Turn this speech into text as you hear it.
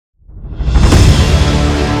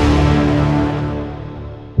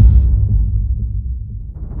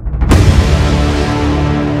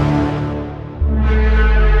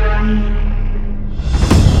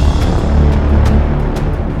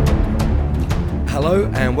Hello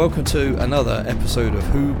and welcome to another episode of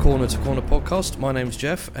Who Corner to Corner podcast. My name's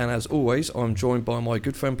Jeff, and as always I'm joined by my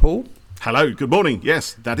good friend Paul. Hello, good morning.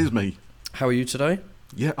 Yes, that is me. How are you today?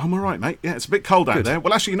 Yeah, I'm alright, mate. Yeah, it's a bit cold out there.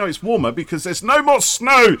 Well, actually, it's warmer because there's no more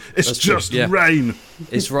snow. It's That's just true, yeah. rain.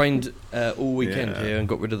 It's rained all weekend here and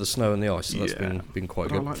got rid of the snow and the ice, so that's been quite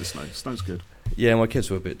But good. I like the snow. Snow's good. Yeah, my kids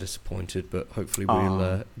were a bit disappointed, but hopefully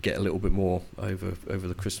we'll get a little bit more over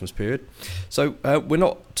the Christmas period. So we're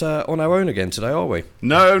not on our own again today, are we?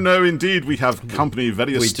 No, indeed. We have company,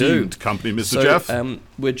 very esteemed company, Mr. Jeff.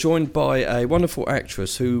 We're joined by a wonderful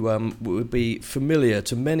actress who would be familiar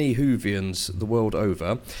to many Whovians the world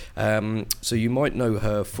over. So you might know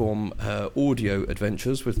her from her audio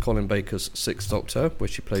adventures with Colin Baker's Sixth Doctor, where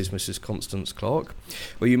she plays Mrs. Constance Clark.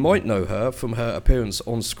 Or you might know her from her appearance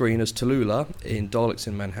on screen as Tallulah in Daleks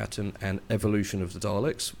in Manhattan and Evolution of the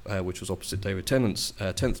Daleks, which was opposite David Tennant's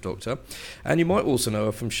 10th Doctor. And you might also know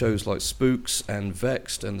her from shows like Spooks and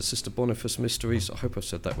Vexed and the Sister Boniface Mysteries. I hope I've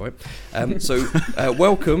said that right.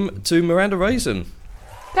 Welcome to Miranda Raison.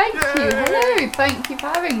 Thank you. Hello. Thank you for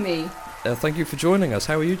having me. Thank you for joining us.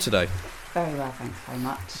 How are you today? Very well, thanks very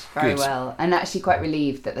much. Very well. And actually quite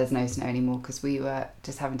relieved that there's no snow anymore, because we were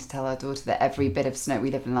just having to tell our daughter that every bit of snow,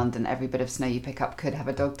 we live in London, every bit of snow you pick up could have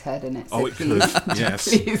a dog turd in it. So it could, yes.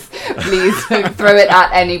 Please don't throw it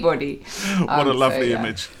at anybody. What a lovely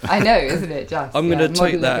image. I know, isn't it, just? I'm going to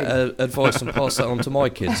take that advice and pass that on to my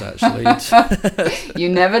kids, actually. You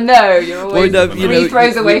never know. You're always three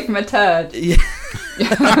throws away from a turd. Yeah.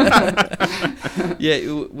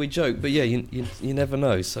 Yeah, we joke, but yeah, you never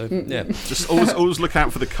know. So yeah, just always look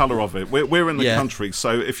out for the colour of it. We're in the country,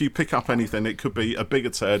 so if you pick up anything, it could be a bigger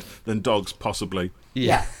turd than dogs, possibly.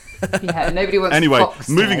 Yeah. Nobody wants. Anyway, fox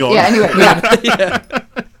moving turd. on. Yeah. Anyway.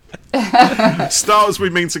 Yeah. Start as we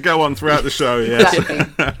mean to go on throughout the show. Yes.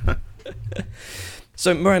 Exactly.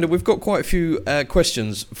 So, Miranda, we've got quite a few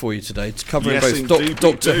questions for you today, covering Yes, both indeed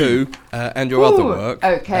Doctor we Who and your other work.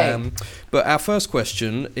 Okay. But our first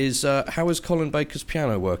question is, how is Colin Baker's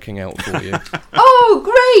piano working out for you? Oh,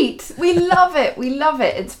 great! We love it. We love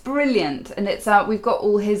it. It's brilliant, and it's we've got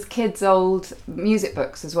all his kids' old music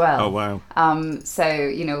books as well. Oh wow! So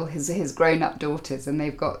his grown-up daughters, and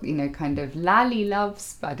they've got kind of Lally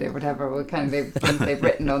loves, I don't know, whatever, or kind of things they've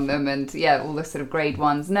written on them, and all the sort of grade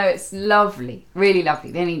ones. No, it's lovely, really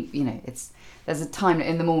lovely. The only there's a time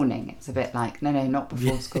in the morning. It's a bit like no, not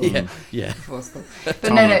before school. Yeah. Before school.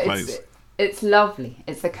 But no, it's lovely.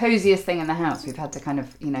 It's the coziest thing in the house. We've had to kind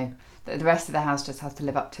of the rest of the house just has to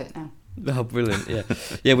live up to it now. Oh, brilliant!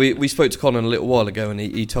 Yeah. We spoke to Colin a little while ago, and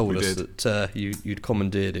he told us that you'd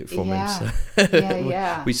commandeered it from him. So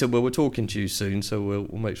Yeah. We said, well, we're talking to you soon, so we'll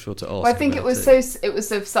make sure to ask. Well, I think it was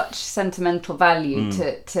of such sentimental value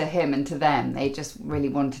to him and to them. They just really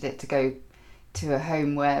wanted it to go to a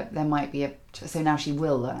home where there might be so now she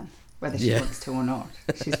will learn whether she wants to or not.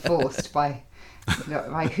 She's forced by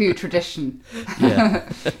Who tradition.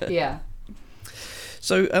 Yeah.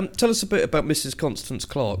 So tell us a bit about Mrs. Constance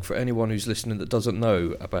Clark for anyone who's listening that doesn't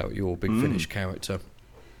know about your Big Finish character.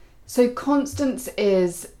 So Constance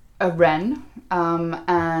is a wren,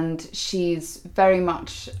 and she's very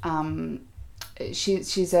much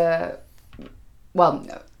she's a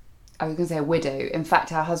I was going to say a widow. In fact,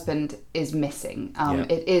 her husband is missing.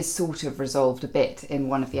 It is sort of resolved a bit in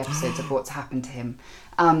one of the episodes of what's happened to him.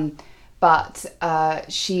 But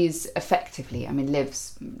she's effectively,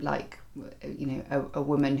 lives like, a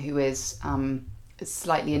woman who is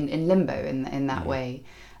slightly in limbo in that way.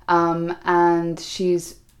 And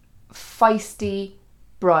she's feisty,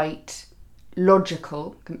 bright,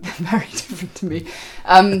 logical, very different to me,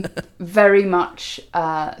 very much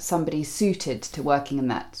somebody suited to working in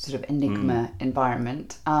that sort of enigma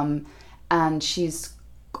environment. And she's,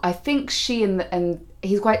 I think she's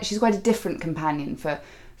quite a different companion for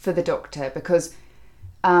the Doctor, because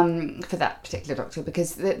for that particular Doctor,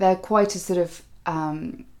 because they're quite a sort of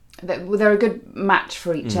they're a good match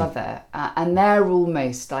for each other, and they're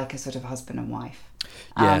almost like a sort of husband and wife.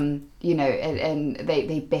 And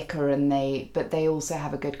they bicker, but they also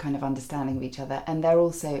have a good kind of understanding of each other, and they're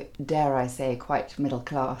also, dare I say, quite middle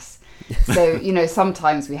class. So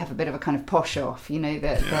sometimes we have a bit of a kind of posh off.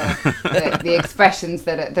 The expressions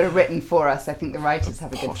that are written for us. I think the writers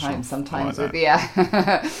have a good time sometimes with But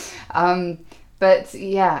I'm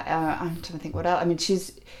trying to think what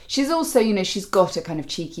else. She's also she's got a kind of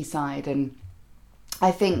cheeky side, and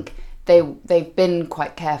I think they've been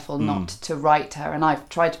quite careful not to write her, and I've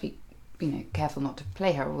tried to be careful not to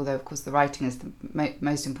play her, although of course the writing is the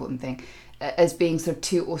most important thing, as being sort of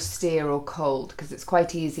too austere or cold, because it's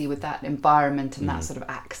quite easy with that environment and that sort of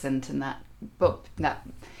accent and that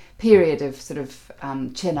period of sort of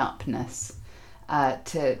chin-upness.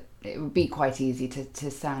 it would be quite easy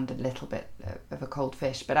to sound a little bit of a cold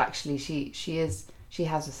fish, but actually she has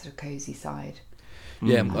a sort of cosy side.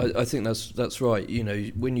 Yeah, I think that's right. You know,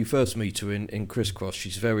 when you first meet her in Crisscross,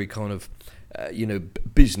 she's very kind of,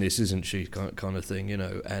 business, isn't she, kind of thing, you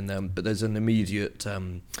know, and but there's an immediate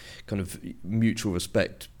kind of mutual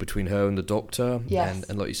respect between her and the Doctor, yes.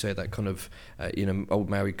 and like you say, that kind of, old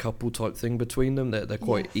married couple type thing between them. They're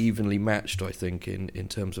quite yes. evenly matched, I think, in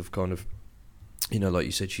terms of kind of, like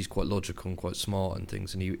you said, she's quite logical and quite smart and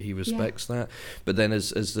things, and he respects that. But then as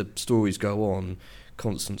the stories go on,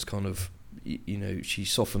 Constance kind of, she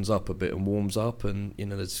softens up a bit and warms up, and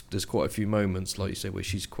there's quite a few moments, like you say, where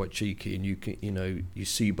she's quite cheeky, and you can, you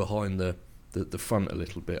see behind the front a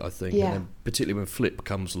little bit, I think. Yeah. And then particularly when Flip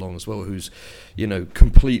comes along as well, who's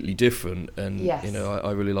completely different, and yes.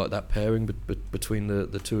 I really like that pairing between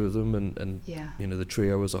the two of them, and the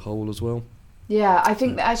trio as a whole as well. Yeah, I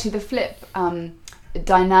think that actually the Flip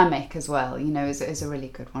dynamic as well, is a really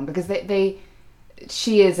good one, because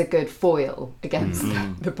she is a good foil against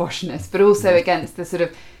the poshness, but also against the sort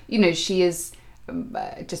of, she is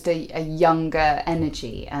just a younger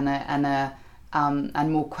energy and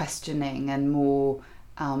more questioning and more,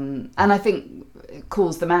 and I think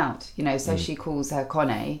calls them out, so she calls her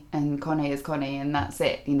Connie, and Connie is Connie, and that's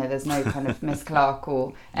it. There's no kind of Miss Clark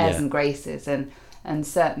or airs and graces and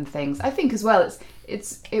certain things. I think as well,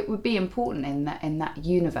 it would be important in that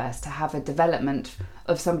universe to have a development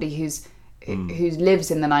of somebody who lives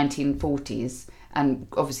in the 1940s and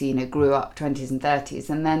obviously grew up 20s and 30s,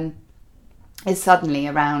 and then is suddenly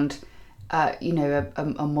around a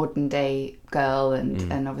modern day girl,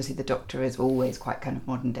 and obviously the Doctor is always quite kind of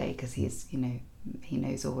modern day because he's he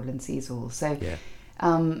knows all and sees all. So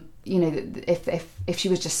if she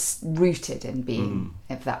was just rooted in being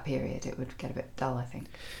of that period, it would get a bit dull, I think.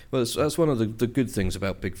 Well, that's one of the good things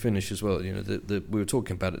about Big Finish as well. We were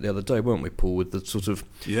talking about it the other day, weren't we, Paul? With the sort of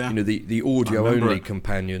the audio only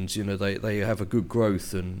companions. They have a good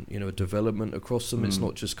growth and a development across them. It's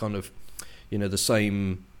not just kind of the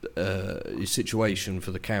same situation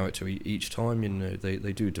for the character each time.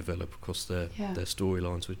 They do develop across their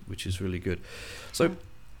storylines, which is really good. So.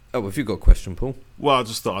 Oh, have you got a question, Paul? Well, I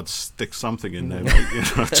just thought I'd stick something in there, mate,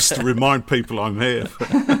 just to remind people I'm here.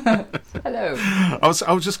 Hello. I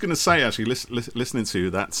was just going to say, actually, listening to you,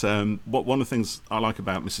 that one of the things I like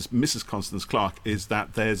about Mrs. Constance Clark is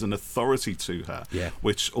that there's an authority to her,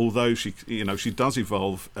 which, although she does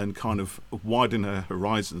evolve and kind of widen her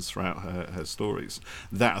horizons throughout her stories,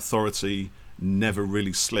 that authority never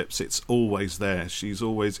really slips. It's always there. She's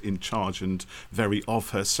always in charge and very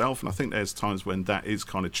of herself, and I think there's times when that is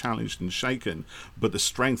kind of challenged and shaken, but the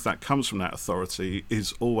strength that comes from that authority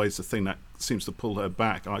is always the thing that seems to pull her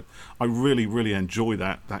back. I really, really enjoy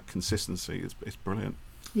that consistency. It's brilliant.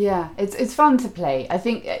 Yeah, it's fun to play. I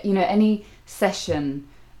think any session,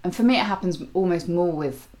 and for me it happens almost more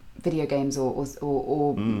with video games or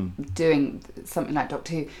doing something like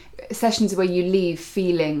Doctor Who, sessions where you leave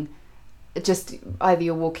feeling just either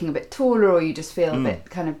you're walking a bit taller or you just feel a bit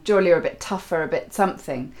kind of jollier, a bit tougher, a bit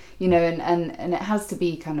something, and it has to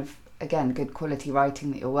be kind of, again, good quality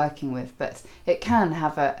writing that you're working with, but it can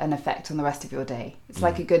have an effect on the rest of your day. It's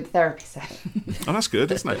like a good therapy session. Oh, that's good,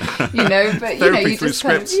 isn't it? But therapy you through just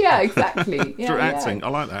scripts. Exactly. Through acting, I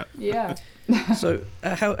like that. Yeah. So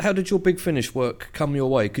how did your Big Finish work come your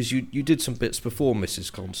way? Because you did some bits before Mrs.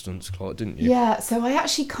 Constance Clark, didn't you? Yeah, so I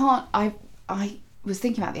actually can't, I was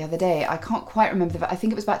thinking about it the other day, I can't quite remember, I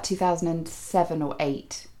think it was about 2007 or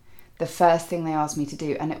 8, the first thing they asked me to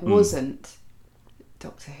do, and it wasn't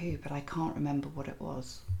Doctor Who, but I can't remember what it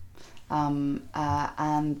was. And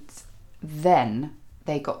then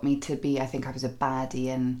they got me to be, I think I was a baddie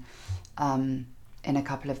in a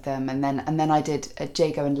couple of them, and then I did a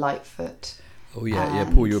Jago and Lightfoot. Oh yeah,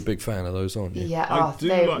 Paul, you're a big fan of those, aren't you? Yeah, I do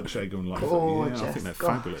like Jago and Lightfoot. Yeah, I think they're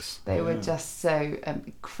fabulous. They were just so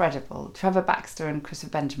incredible. Trevor Baxter and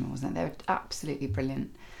Christopher Benjamin, wasn't it? They were absolutely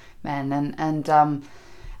brilliant men,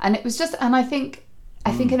 and it was just, and I think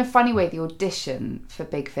in a funny way, the audition for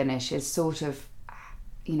Big Finish is sort of,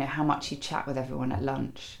 how much you chat with everyone at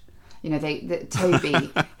lunch. Toby,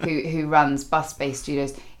 who runs Bus Bay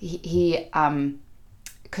Studios, he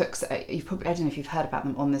cooks, I don't know if you've heard about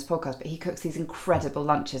them on this podcast, but he cooks these incredible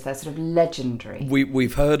lunches. They're sort of legendary.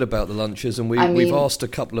 We've heard about the lunches, and we've asked a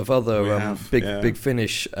couple of other Big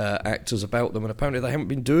Finish actors about them, and apparently they haven't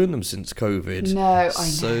been doing them since COVID. No,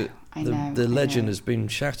 I know. the legend has been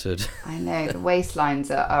shattered. I know the waistlines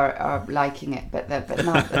are liking it, but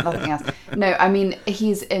nothing else. No, I mean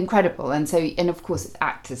he's incredible, and of course it's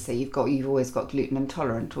actors. So you've always got gluten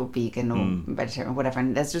intolerant or vegan or vegetarian or whatever,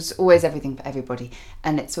 and there's just always everything for everybody.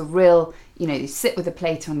 And it's a real, you sit with a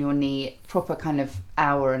plate on your knee, proper kind of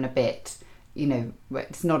hour and a bit.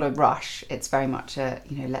 It's not a rush. It's very much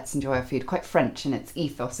let's enjoy our food. Quite French in its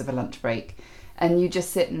ethos of a lunch break. And you just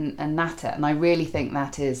sit and natter, and I really think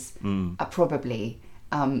that is probably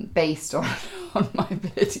based on my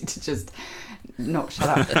ability to just not shut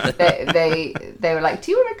up. They were like,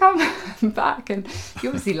 "Do you want to come back?" And you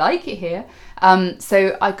obviously like it here.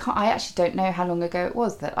 So I actually don't know how long ago it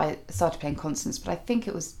was that I started playing Constance, but I think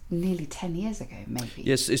it was nearly 10 years ago, maybe.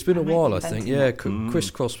 Yes, it's been a while, I think. Yeah,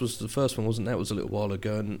 Crisscross was the first one, wasn't that? It was a little while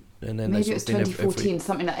ago, and then maybe it was 2014,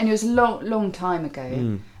 something like that. And it was a long time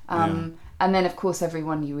ago. And then, of course, every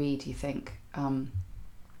one you read, you think,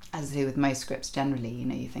 as I do with most scripts generally,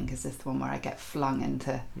 you think, is this the one where I get flung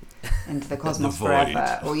into the cosmos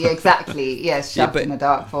forever? Or exactly, shoved in a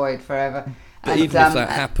dark void forever. But even if that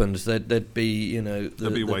happened, there'd be, there'd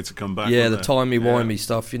be a way to come back. Yeah, the timey-wimey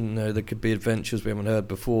stuff, there could be adventures we haven't heard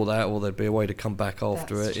before that, or there'd be a way to come back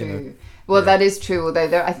after That's it. True. Well, that is true,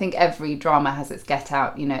 although I think every drama has its get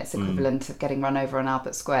out, its equivalent of getting run over on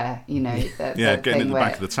Albert Square, getting in the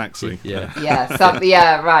back of the taxi.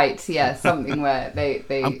 Something where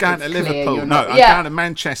they I'm going to Liverpool, I'm going to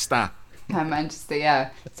Manchester.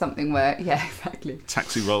 Manchester, something where, exactly.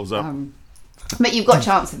 Taxi rolls up. But you've got a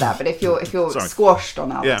chance of that. But if you're squashed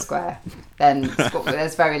on Albert Square, then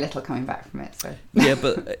there's very little coming back from it. So yeah,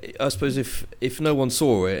 but I suppose if no one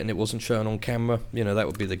saw it and it wasn't shown on camera, that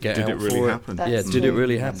would be the get out for it. Did it really happen? Did it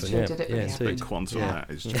really happen? Yeah, did it really happen? Big quant on that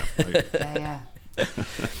is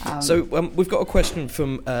So we've got a question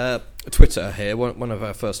from Twitter here, one of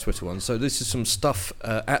our first Twitter ones. So this is some stuff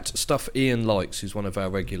at Stuff Ian Likes, who's one of our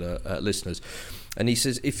regular listeners. And he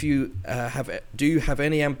says, do you have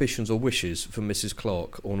any ambitions or wishes for Mrs.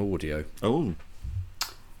 Clark on audio? Oh.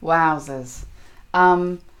 Wowzers.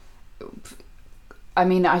 I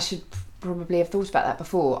mean, I should probably have thought about that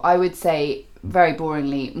before. I would say, very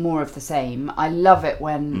boringly, more of the same. I love it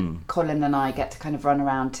when Colin and I get to kind of run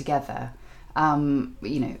around together. In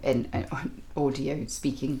audio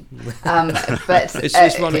speaking, but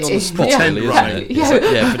it's running on the spot, really, isn't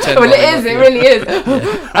it? Pretend. Well, it really is.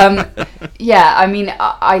 I mean,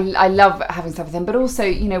 I love having stuff with him, but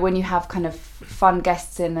also, when you have kind of fun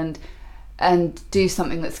guests in and do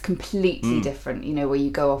something that's completely different, where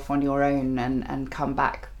you go off on your own and come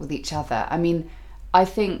back with each other. I mean, I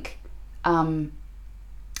think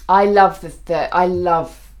I love I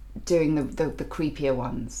love doing the creepier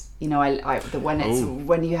ones,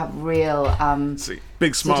 when you have real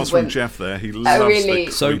big smiles from Jeff there. He loves the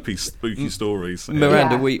creepy, spooky stories.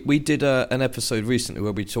 Miranda, we did an episode recently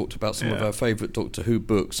where we talked about some of our favourite Doctor Who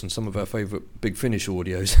books and some of our favourite Big Finish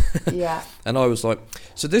audios. And I was like,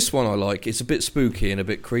 so this one I like, it's a bit spooky and a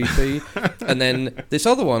bit creepy, and then this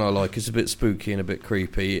other one I like is a bit spooky and a bit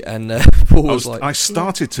creepy. And Paul was like, I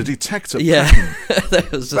started to detect a pattern.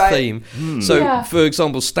 That was the theme. So, for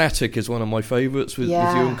example, Static is one of my favourites with you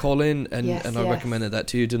and Colin, and I recommended that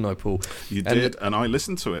to you, didn't I, Paul? You did, and I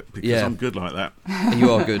listened to it because I'm good like that.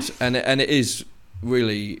 You are good, and it is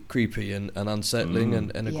really creepy and unsettling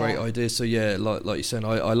and a great idea. So like you're saying,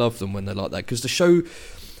 I love them when they're like that, because the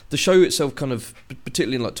show itself kind of,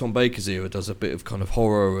 particularly in like Tom Baker's era, does a bit of kind of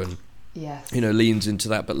horror and leans into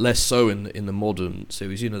that, but less so in the modern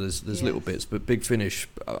series. There's little bits, but Big Finish,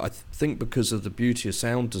 I think because of the beauty of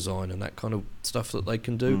sound design and that kind of stuff that they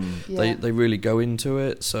can do, they really go into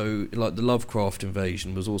it. So like the Lovecraft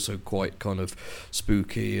Invasion was also quite kind of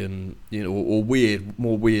spooky and or weird,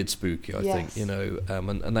 more weird spooky, I think,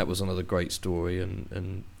 and that was another great story,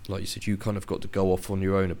 and like you said, you kind of got to go off on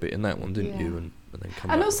your own a bit in that one, didn't you, and then come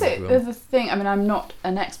back. And also the thing, I mean, I'm not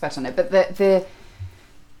an expert on it, but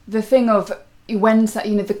the thing of when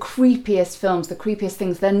the creepiest films, the creepiest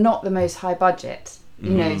things, they're not the most high budget.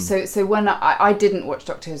 So when I didn't watch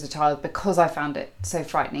Doctor Who as a child because I found it so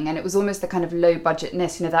frightening, and it was almost the kind of low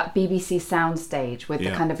budgetness, that BBC soundstage with the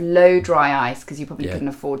kind of low dry ice, because you probably couldn't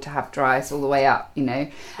afford to have dry ice all the way up,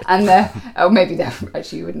 and or maybe there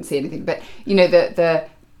actually you wouldn't see anything, but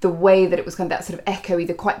the way that it was kind of that sort of echoey,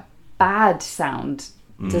 the quite bad sound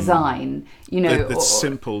design, it's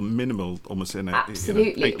simple, minimal, almost in it.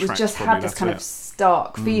 Absolutely, it was just had this kind of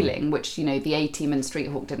stark feeling, which the A-Team and Street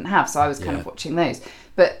Hawk didn't have. So I was kind of watching those,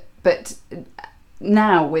 but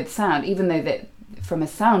now with sound, even though that from a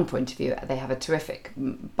sound point of view they have a terrific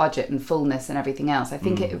budget and fullness and everything else, I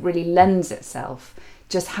think it really lends itself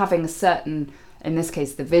just having a certain, in this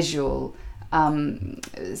case, the visual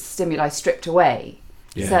stimuli stripped away,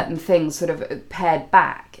 certain things sort of pared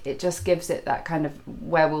back, it just gives it that kind of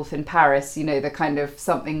Werewolf in Paris, the kind of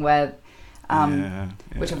something where,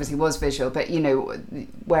 which obviously was visual, but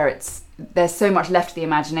where there's so much left to the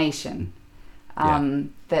imagination,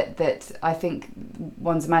 that I think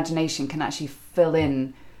one's imagination can actually fill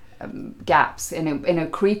in gaps in a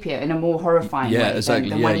creepier, in a more horrifying way exactly.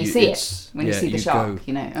 than when you see it, when you see the shark.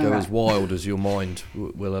 Go as wild as your mind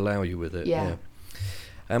will allow you with it.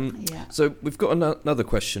 So we've got another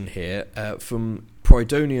question here from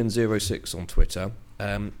Pridonian06 on Twitter.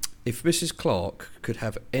 If Mrs. Clark could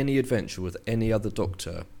have any adventure with any other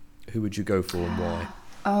Doctor, who would you go for and why?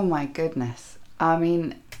 Oh my goodness! I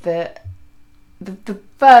mean, the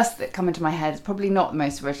first that come into my head is probably not the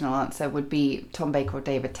most original answer. Would be Tom Baker or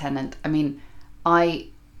David Tennant. I mean, I've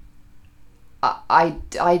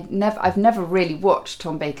never really watched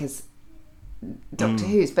Tom Baker's Doctor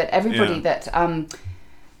Who's, but everybody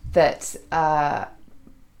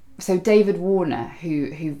so David Warner,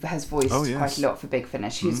 who has voiced quite a lot for Big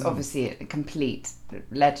Finish, who's obviously a complete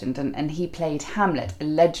legend, and he played Hamlet, a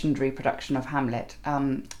legendary production of Hamlet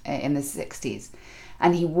in the 60s.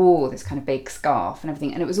 And he wore this kind of big scarf and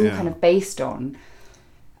everything. And it was all kind of based on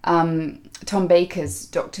Tom Baker's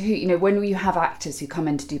Doctor Who. When you have actors who come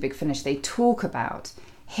in to do Big Finish, they talk about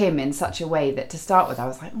him in such a way that to start with, I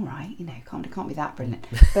was like, all right, can't be that brilliant.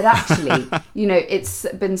 But actually, it's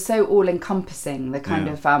been so all-encompassing, the kind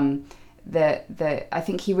of... I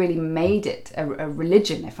think he really made it a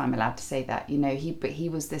religion, if I'm allowed to say that. He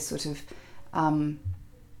was this sort of...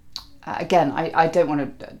 again, I don't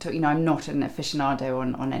want to talk, I'm not an aficionado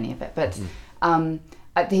on any of it, but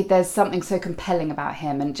there's something so compelling about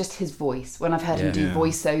him, and just his voice. When I've heard him do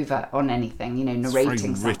voiceover on anything,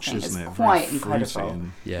 narrating something, it's quite incredible.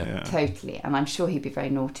 Totally. And I'm sure he'd be very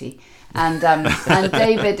naughty. And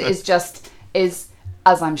David is,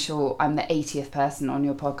 as I'm sure I'm the 80th person on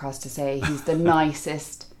your podcast to say, he's the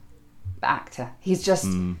nicest actor. He's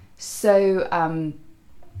just so...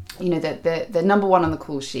 the number one on the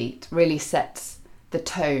call sheet really sets the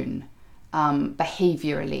tone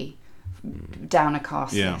behaviourally down a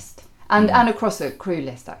cast list and across a crew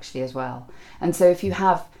list actually as well. And so if you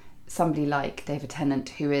have somebody like David Tennant,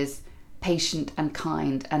 who is patient and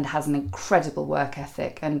kind and has an incredible work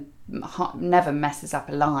ethic and never messes up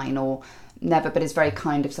a line but is very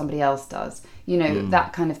kind if somebody else does,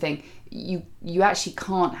 that kind of thing, you actually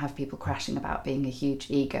can't have people crashing about being a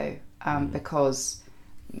huge ego because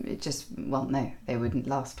it just, no, they wouldn't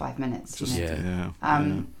last 5 minutes.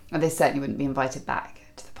 And they certainly wouldn't be invited back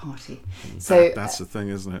to the party. So that's the thing,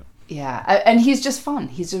 isn't it? Yeah, and he's just fun.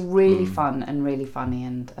 He's just really fun and really funny,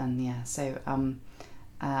 and So,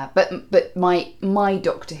 but my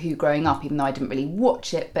Doctor Who growing up, even though I didn't really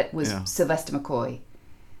watch it, but was Sylvester McCoy.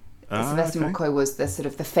 Sylvester McCoy was the sort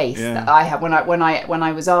of the face that I had when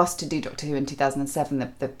I was asked to do Doctor Who in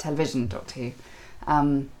 2007, the television Doctor Who.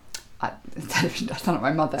 Television, I sound like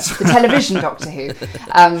my mother. The television Doctor Who.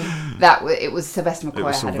 It was Sylvester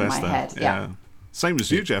McCoy I had in my head. Yeah. Same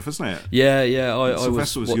as you, Jeff, isn't it? Yeah. I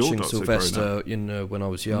was watching Sylvester, when I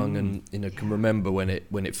was young, and can remember when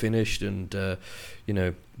it finished, and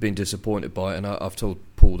being disappointed by it. And I've told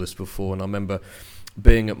Paul this before, and I remember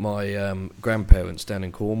being at my grandparents down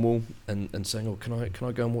in Cornwall and saying, "Oh, can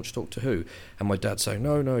I go and watch Doctor Who?" And my dad saying,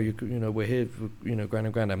 "No, we're here, Gran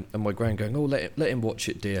and Grandad." And my gran going, "Oh, let him watch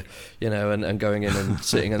it, dear," and going in and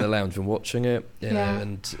sitting in the lounge and watching it,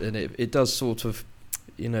 and it does sort of,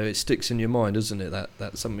 it sticks in your mind, doesn't it?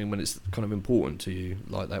 That's something when it's kind of important to you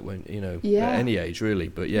like that, when at any age really.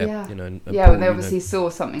 But when they obviously saw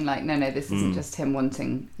something like, no, this isn't just him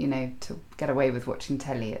wanting to get away with watching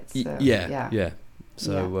telly. It's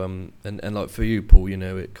So and like for you, Paul,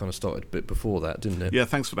 it kind of started a bit before that, didn't it? Yeah,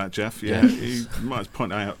 thanks for that, Jeff. Yeah, you might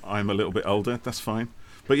point out I'm a little bit older. That's fine.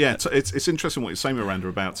 But it's interesting what you're saying, Miranda,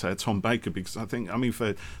 about Tom Baker, because I think,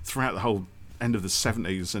 for throughout the whole end of the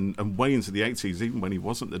 70s and way into the 80s, even when he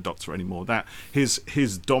wasn't the Doctor anymore, that his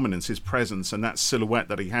dominance, his presence, and that silhouette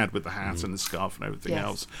that he had with the hat and the scarf and everything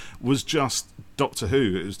else was just Doctor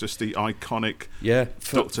Who. It was just the iconic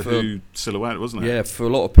Doctor Who silhouette, wasn't it? Yeah, for a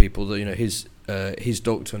lot of people, his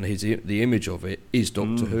Doctor and the image of it is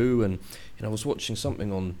Doctor Who. And I was watching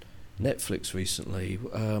something on Netflix recently,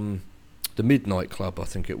 the Midnight Club, I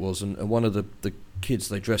think it was, and one of the kids,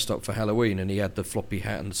 they dressed up for Halloween, and he had the floppy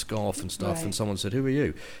hat and the scarf and stuff, right. And someone said, "Who are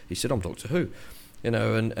you?" He said, "I'm Doctor Who." And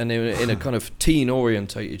in a kind of teen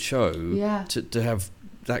orientated show, to have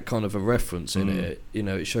that kind of a reference in it,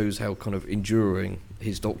 it shows how kind of enduring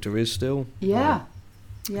his Doctor is still.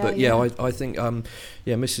 I think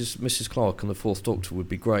Mrs. Clark and the Fourth Doctor would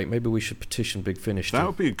be great. Maybe we should petition Big Finish. That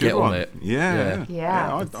would be a good one. On it. Yeah.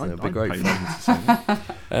 It'd be great fun.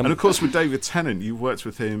 And of course, with David Tennant, you worked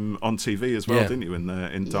with him on TV as well, didn't you? In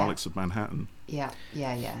Daleks of Manhattan. Yeah.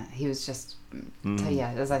 He was just,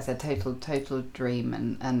 as I said, total dream,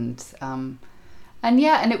 and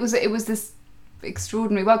it was this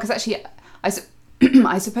extraordinary world, because actually, I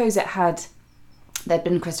suppose there'd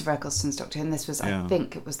been Christopher Eccleston's Doctor, and this was, I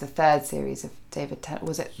think it was the third series of David Tennant.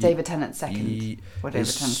 Was it David Tennant's second? Or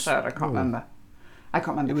David Tennant's third? I can't remember.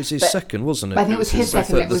 It was his second, wasn't it? I think it was his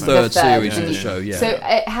second. It was the third series of the show, So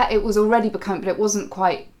it was already become, but it wasn't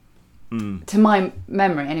quite, to my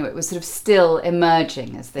memory anyway, it was sort of still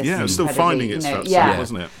emerging as this. Yeah, it was still finding itself,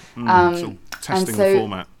 wasn't it? Still testing the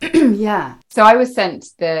format. Yeah. So I was sent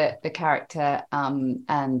the character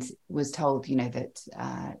and was told, that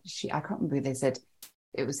I can't remember who they said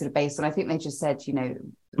it was sort of based on. I think they just said,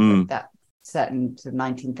 that certain sort of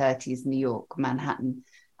 1930s New York, Manhattan.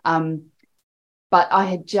 But I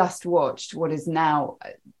had just watched what has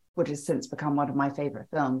since become one of my favourite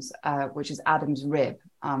films, which is Adam's Rib,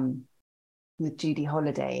 with Judy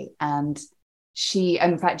Holliday. And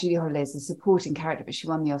in fact, Judy Holliday is a supporting character, but she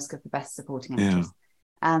won the Oscar for Best Supporting Actress.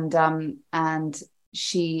 And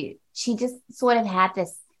she just sort of had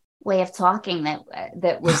this way of talking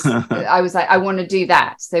that was I was like, I want to do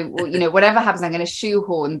that. So whatever happens, I'm going to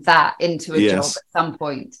shoehorn that into a job at some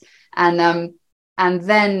point. And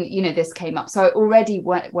then this came up. So already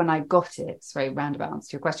when I got it, it's very roundabout answer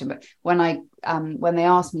to your question, but when they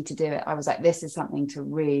asked me to do it, I was like, this is something to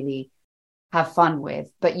really have fun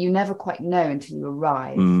with. But you never quite know until you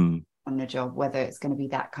arrive on the job whether it's going to be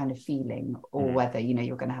that kind of feeling, or whether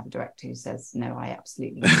you're going to have a director who says, no, I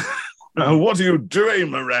absolutely what are you doing,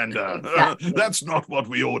 Miranda? Exactly. That's not what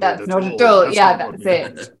we ordered. That's not at all. That's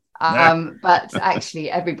it. But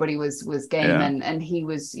actually everybody was game, and he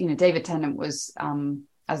was, David Tennant was,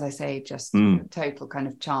 as I say, just total kind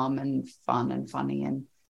of charm and fun and funny, and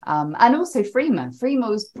also Freema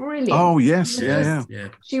was brilliant. Oh yes, yeah.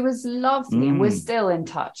 She was lovely, and we're still in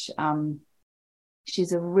touch.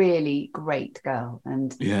 She's a really great girl,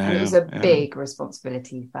 and it was a big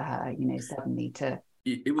responsibility for her, suddenly to.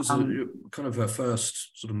 It was kind of her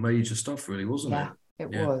first sort of major stuff, really, wasn't it? It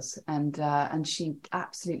was, and she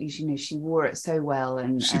absolutely, she wore it so well,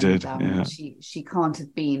 and she did. She can't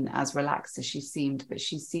have been as relaxed as she seemed, but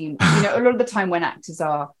she seemed, a lot of the time when actors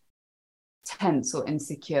are tense or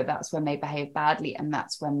insecure, that's when they behave badly, and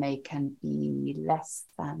that's when they can be less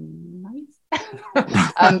than nice.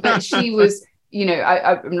 But she was,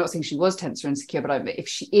 I'm not saying she was tense or insecure, but if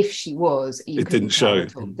she was, it didn't show.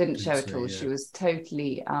 Didn't show at all. She was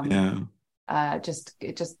totally. Just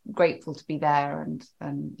grateful to be there, and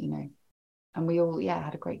we all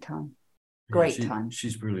had a great time.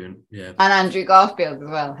 She's brilliant. And Andrew Garfield as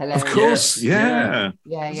well. Hello. Of course, yeah.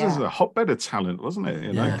 This is a hotbed of talent, wasn't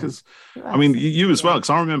it? Because I mean, you as well. Because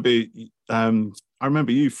I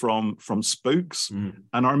remember you from Spooks, and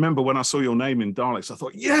I remember when I saw your name in Daleks, I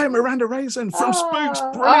thought, Miranda Raison from Spooks,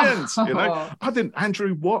 brilliant. I didn't,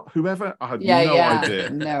 Andrew, whoever, I had no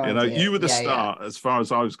idea. You were the star as far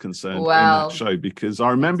as I was concerned in that show, because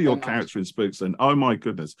I remember your character in Spooks, and oh my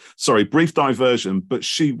goodness, sorry, brief diversion, but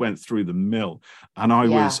she went through the mill, and I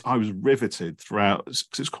was riveted throughout,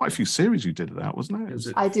 because it's quite a few series you did of that, wasn't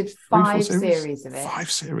it? I did 5 series of it.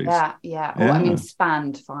 5 series.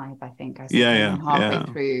 Spanned 5, I think. Halfway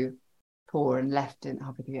through 4 and left in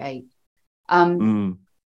halfway through 8.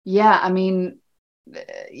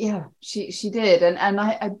 She did, and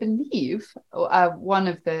I believe one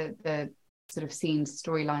of the sort of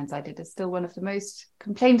storylines I did is still one of the most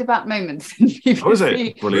complained about moments in BBC. Oh, is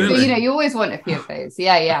it? Brilliant. So, you always want a few of those.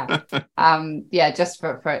 Just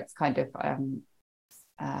for its kind of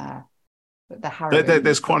the harrowing.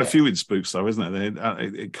 There's quite a few in Spooks, though, isn't there?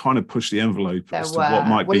 It kind of pushed the envelope as to what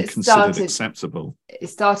might be considered acceptable. It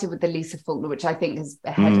started with the Lisa Faulkner, which I think is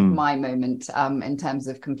ahead of my moment in terms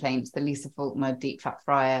of complaints. The Lisa Faulkner Deep Fat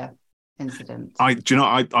Fryer incident.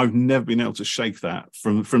 I've never been able to shake that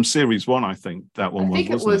from series 1. I think that one. I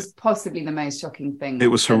think it was possibly the most shocking thing. It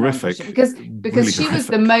was horrific because really she was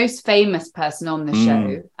the most famous person on the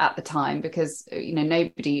show at the time, because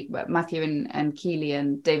nobody, Matthew and Keeley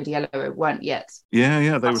and David Yellow weren't yet.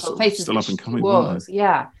 They were still up and coming.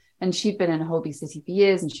 And she'd been in Holby City for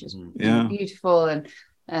years, and she was beautiful and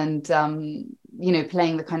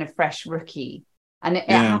playing the kind of fresh rookie. And it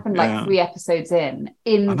happened 3 episodes in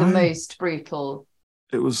the most brutal.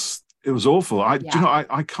 It was awful. I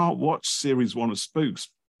can't watch series 1 of Spooks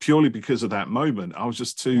purely because of that moment. I was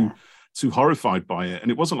just too horrified by it.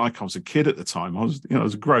 And it wasn't like I was a kid at the time. I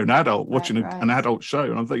was a grown adult watching an adult show,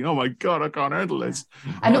 and I'm thinking, oh my God, I can't handle this.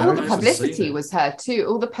 And all the publicity was her too.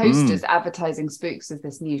 All the posters advertising Spooks as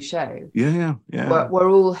this new show. Were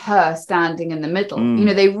all her standing in the middle.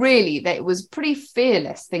 It was a pretty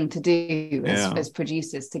fearless thing to do as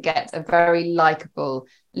producers, to get a very likable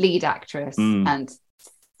lead actress and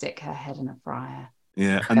stick her head in a fryer.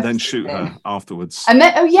 Yeah, and then shoot her afterwards. And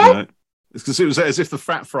then, because it was as if the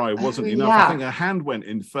fat fry wasn't enough. I think her hand went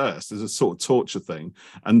in first as a sort of torture thing,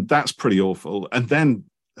 and that's pretty awful. And then,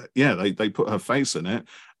 they put her face in it,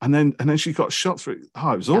 and then she got shot through.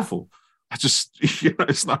 Oh, it was awful. I just,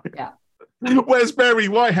 it's like, where's Mary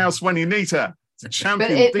Whitehouse when you need her? It's a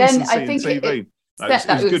champion decency in TV. It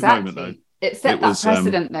was a good moment, though. It set that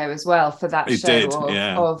precedent, though, as well, for that show. It did,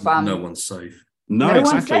 of no one's safe. No,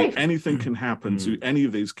 exactly. Anything can happen to any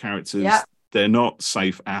of these characters. Yeah. They're not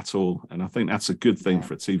safe at all. And I think that's a good thing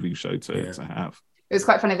for a TV show to have. It was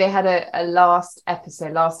quite funny. They had a last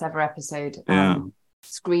ever episode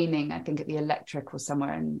screening, I think at the Electric or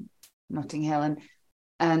somewhere in Notting Hill.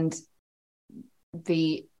 And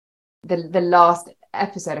the last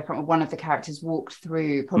episode, I can't remember, one of the characters walked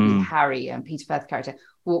through, probably Harry and Peter Firth's character,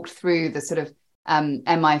 walked through the sort of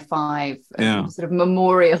MI5 sort of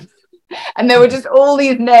memorial. And there were just all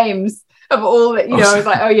these names of all that, I was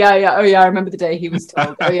like, oh yeah, I remember the day he was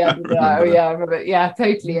told. I remember,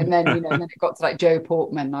 totally. And then, and then it got to like Joe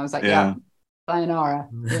Portman, and I was like, sayonara.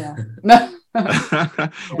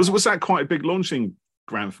 Was that quite a big launching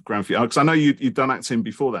ground for you? Because I know you've done acting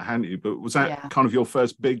before that, hadn't you? But was that kind of your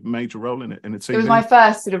first big major role in a TV? It was my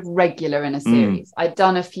first sort of regular in a series. I'd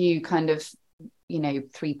done a few kind of,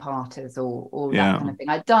 3-parters or that kind of thing.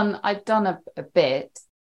 I'd done a bit.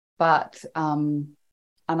 But and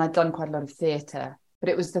I'd done quite a lot of theatre, but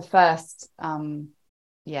it was the first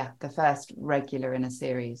regular in a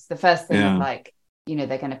series. The first thing of like, they're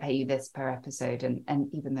going to pay you this per episode,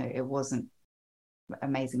 and even though it wasn't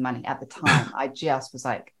amazing money at the time, I just was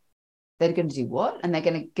like, they're going to do what? And they're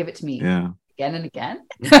going to give it to me again and again.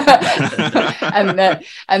 and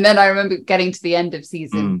then I remember getting to the end of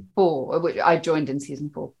season 4, which I joined in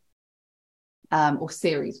season 4. Or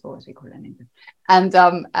series 4, as we call it in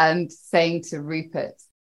England, and saying to Rupert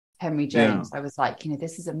Henry James, I was like,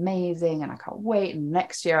 this is amazing, and I can't wait. And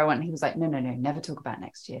next year I went, and he was like, no, never talk about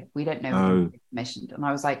next year. We don't know when we're commissioned. And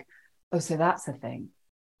I was like, oh, so that's a thing,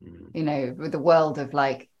 with the world of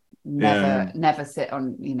like never sit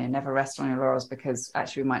on, never rest on your laurels, because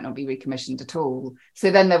actually we might not be recommissioned at all. So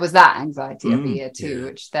then there was that anxiety every year too,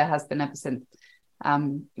 which there has been ever since.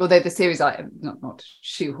 Although the series I not to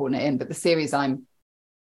shoehorn it in, but the series I'm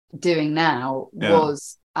doing now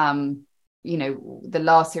was the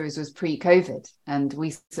last series was pre-COVID, and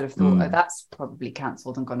we sort of thought, oh, that's probably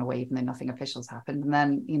cancelled and gone away, even though nothing official's happened, and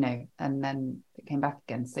then and then it came back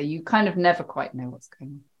again. So you kind of never quite know what's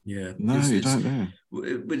going on. Yeah, no, you don't know.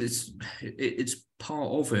 But it's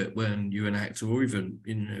part of it when you're an actor, or even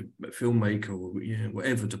a filmmaker, or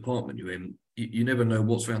whatever department you're in. You never know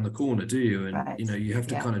what's around the corner, do you? And you have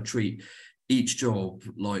to kind of treat each job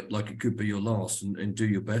like it could be your last, and do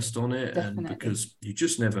your best on it. Definitely. And because you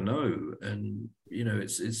just never know, and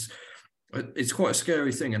it's quite a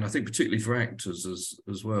scary thing. And I think particularly for actors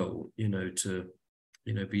as well, to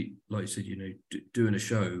be like you said, doing a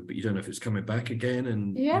show, but you don't know if it's coming back again,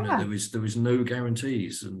 and there is no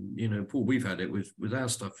guarantees. And Paul, we've had it with our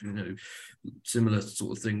stuff, similar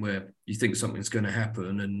sort of thing where you think something's going to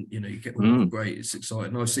happen, and you get great, it's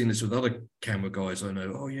exciting. I've seen this with other camera guys I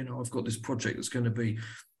know. I've got this project that's going to be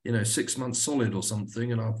 6 months solid or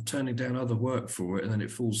something, and I'm turning down other work for it, and then it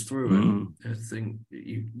falls through. And I think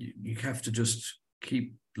you have to just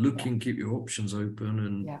keep looking, keep your options open,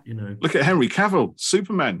 and look at Henry Cavill,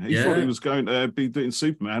 Superman. He thought he was going to be doing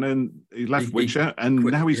Superman, and he left Witcher, and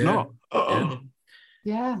now he's not. I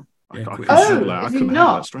couldn't handle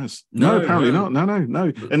that stress. No, apparently not.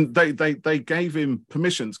 No. And they gave him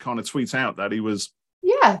permission to kind of tweet out that he was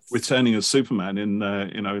returning as Superman in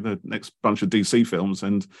the next bunch of DC films,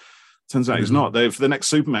 and turns out he's not. For the next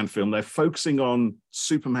Superman film, they're focusing on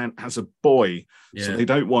Superman as a boy. So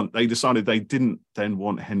they decided they didn't then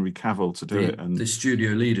want Henry Cavill to do it. And the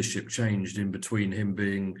studio leadership changed in between him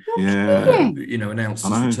being announced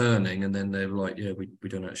as returning, and then they were like, we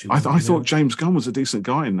don't actually. I thought James Gunn was a decent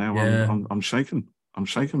guy, and now I'm shaken. I'm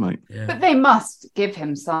shaken, mate. Yeah. But they must give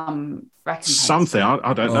him some recompense. Something.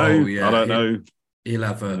 I don't know. I don't know. He'll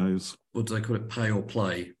have what do they call it? Pay or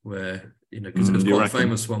play, where because it was quite a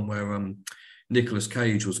famous one where Nicolas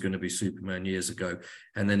Cage was going to be Superman years ago,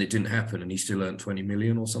 and then it didn't happen, and he still earned 20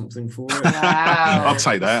 million or something for it. Wow. I'll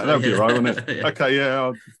take that. That'd be right, wouldn't it? Okay,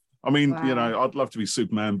 I mean, I'd love to be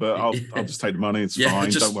Superman, but I'll just take the money. It's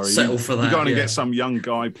fine. Don't worry. Settle for that. You go on and get some young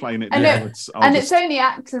guy playing it. It's only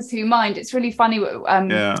actors who mind. It's really funny.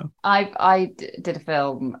 I did a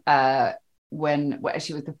film when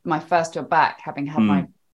actually with my first job back, having had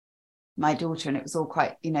my daughter, and it was all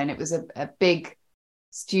quite, and it was a big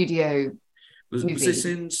studio. Was this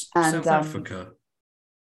in South Africa?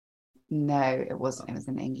 No, it wasn't. It was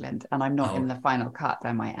in England, and I'm not in the final cut,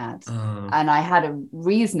 I might add. And I had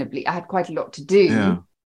quite a lot to do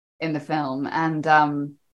in the film, and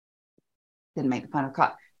didn't make the final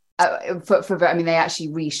cut. They actually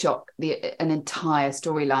reshot an entire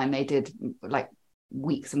storyline. They did like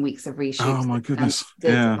weeks and weeks of reshoots. Oh my goodness!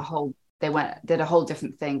 Did a whole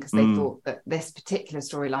different thing because they thought that this particular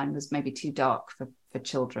storyline was maybe too dark for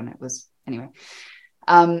children. It was anyway,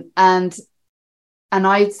 and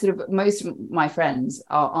I most of my friends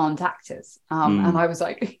aren't actors. And I was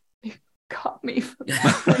like, cut me from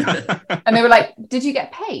that. And they were like, did you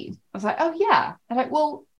get paid? I was like, oh yeah. They're like,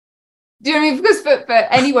 well, do you know what I mean? Because for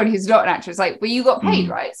anyone who's not an actor, it's like, well, you got paid,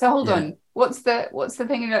 right? So hold on. What's the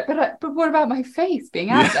thing? And like, but what about my face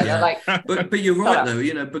being out there? They're like, but you're right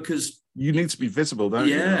though, because you need to be visible, don't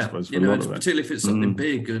you? I suppose, particularly if it's something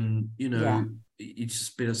big, and you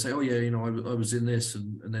just be able to say, oh yeah, I was in this,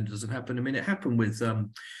 and then it doesn't happen. I mean, it happened with the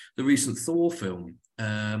recent Thor film.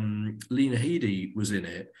 Lena Headey was in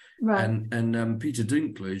it, right? And Peter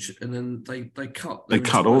Dinklage, and then they cut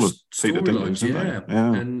all of Peter Dinklage,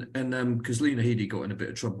 and because Lena Headey got in a bit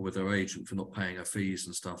of trouble with her agent for not paying her fees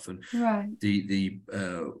and stuff, and the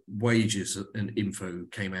wages and info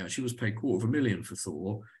came out. She was paid $250,000 for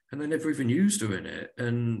Thor, and they never even used her in it.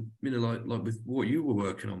 And like with what you were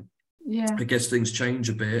working on. Yeah, I guess things change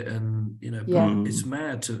a bit, and it's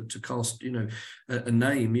mad to cast a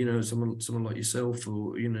name, someone like yourself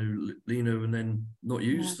or Lena, and then not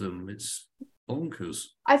use them. It's bonkers.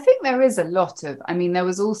 I think there is a lot of. I mean, there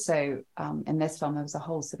was also in this film there was a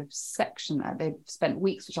whole sort of section that they spent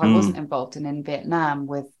weeks, which I wasn't involved in Vietnam,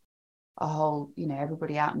 with a whole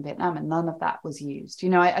everybody out in Vietnam, and none of that was used.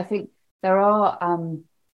 I think there are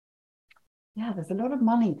there's a lot of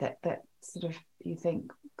money that sort of you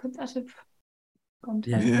think. Could that have gone to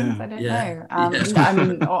things? I don't know. I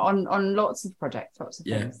mean, on lots of projects, lots of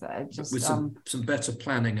things that are just with some better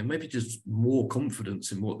planning and maybe just more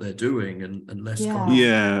confidence in what they're doing and less. Fewer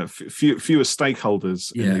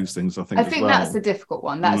stakeholders in these things. I think that's the difficult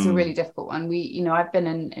one. That's a really difficult one. I've been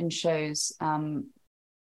in shows.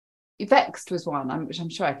 Vexed was one, which I'm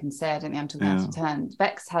sure I can say. I don't think I'm talking out of turn.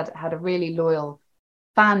 Vexed had a really loyal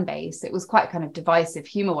fan base. It was quite kind of divisive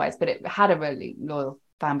humor-wise, but it had a really loyal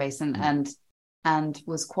fan base and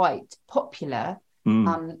was quite popular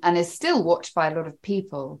and is still watched by a lot of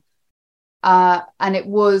people. And it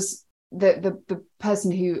was the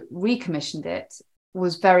person who recommissioned it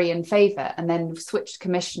was very in favour, and then switched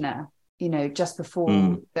commissioner, just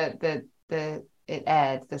before the it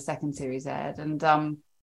aired, the second series aired, and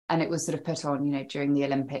it was sort of put on, during the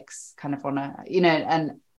Olympics, kind of on a,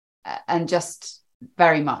 and just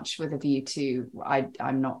very much with a view to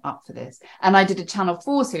I'm not up for this. And I did a Channel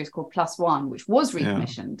 4 series called Plus One, which was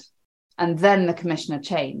recommissioned, and then the commissioner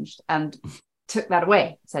changed and took that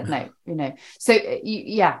away, said no, so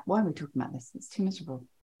why are we talking about this? It's too miserable.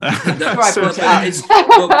 It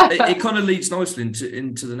kind of leads nicely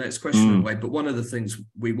into the next question in a way, but one of the things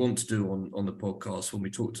we want to do on the podcast when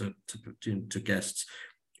we talk to guests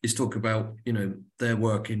is talk about their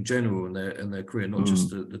work in general and their career, not just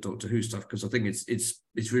the Doctor Who stuff, because I think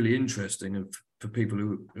it's really interesting, and for people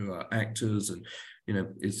who are actors, and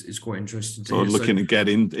it's quite interesting to looking to get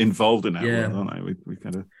involved in that one, aren't they? We've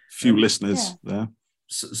got a few listeners there.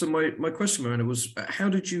 So my question, Miranda, was how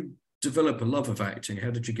did you develop a love of acting? How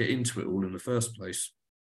did you get into it all in the first place?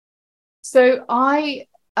 So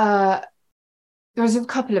there was a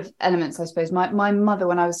couple of elements, I suppose. My mother,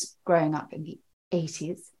 when I was growing up in the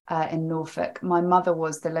 80s in Norfolk, my mother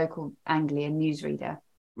was the local Anglian newsreader.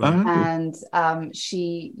 And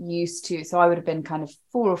she used to, so I would have been kind of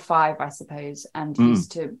 4 or 5, I suppose, and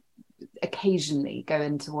used to occasionally go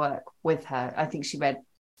into work with her. I think she read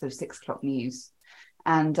sort of 6 o'clock news,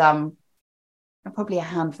 and probably a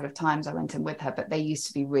handful of times I went in with her, but they used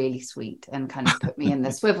to be really sweet and kind of put me in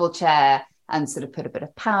the swivel chair and sort of put a bit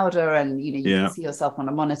of powder, and you can see yourself on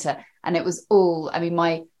a monitor, and it was all, I mean,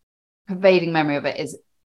 my pervading memory of it is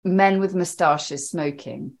men with moustaches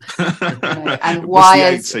smoking, and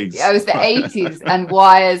wires. It was the 80s, and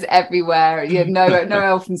wires everywhere. No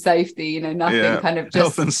health and safety. Nothing. Kind of just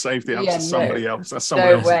health and safety up to somebody else. That's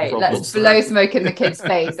somebody else's problem. Let's blow smoke in the kid's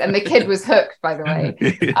face, and the kid was hooked, by the way.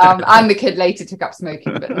 And the kid later took up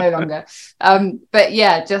smoking, but no longer. But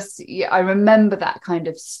I remember that kind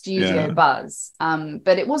of studio buzz.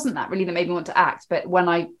 But it wasn't that really that made me want to act. But when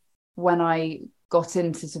I got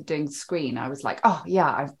into sort of doing screen, I was like, oh yeah,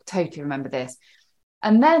 I totally remember this.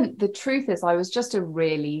 And then the truth is, I was just a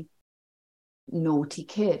really naughty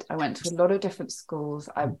kid. I went to a lot of different schools.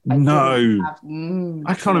 I can't imagine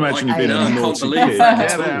you being a naughty kid.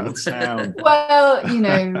 Well,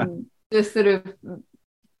 just sort of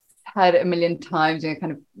heard it a million times,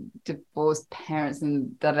 kind of divorced parents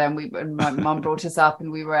and my mum brought us up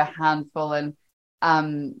and we were a handful, and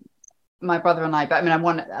my brother and I, but I'm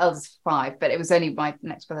one eldest 5, but it was only my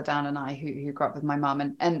next brother Dan and I who grew up with my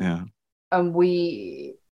mum, and I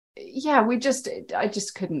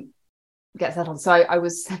just couldn't get settled. So I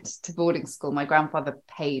was sent to boarding school. My grandfather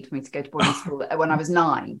paid for me to go to boarding school when I was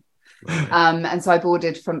 9. And so I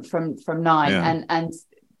boarded from 9, and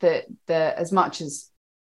the as much as,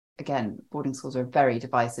 again, boarding schools are a very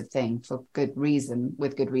divisive thing for good reason,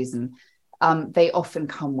 they often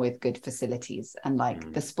come with good facilities and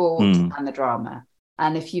the sport and the drama.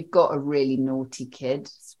 And if you've got a really naughty kid,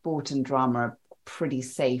 sport and drama are pretty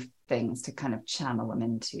safe things to kind of channel them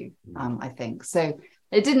into, I think. So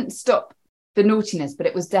it didn't stop the naughtiness, but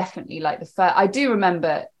it was definitely the first. I do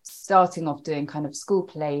remember starting off doing kind of school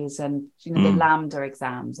plays and, the Lambda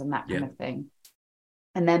exams and that kind of thing.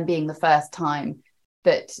 And then being the first time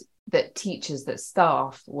that teachers, that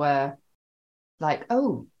staff were like,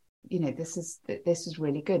 oh, this is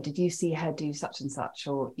really good. Did you see her do such and such?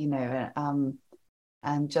 Or,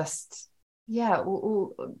 and just,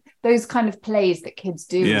 all those kind of plays that kids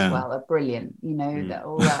do as well are brilliant. That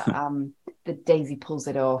all that, the Daisy Pulls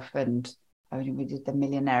It Off, and we did The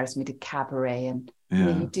Millionaires, and we did Cabaret, and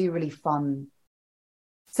you do really fun.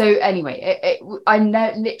 So anyway, I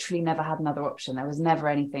literally never had another option. There was never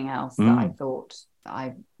anything else that I thought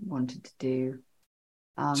I wanted to do.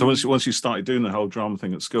 So once you started doing the whole drama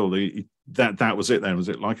thing at school, that was it then? Was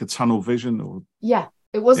it like a tunnel vision? Or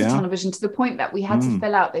it was a tunnel vision, to the point that we had to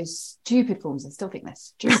fill out those stupid forms. I still think they're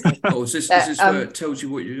stupid. Is this where it tells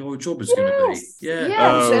you what your job is going to be? Yeah.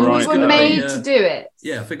 Yes, and we were made to do it.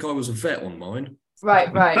 Yeah, I think I was a vet on mine.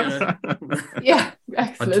 Right. Yeah,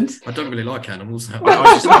 excellent. I don't really like animals.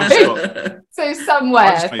 So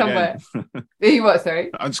somewhere. You what,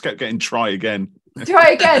 sorry? I just kept getting try again.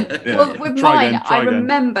 Well, with mine, I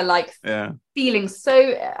remember feeling so,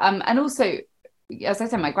 and also, as I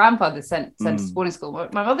said, my grandfather sent us to boarding school.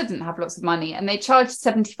 My mother didn't have lots of money, and they charged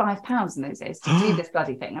 £75 in those days to do this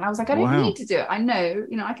bloody thing. And I was like, I don't need to do it. I know,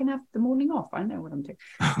 I can have the morning off. I know what I'm doing.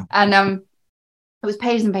 And it was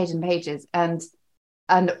pages and pages and pages, and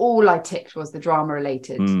all I ticked was the drama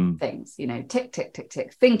related things. Tick, tick, tick,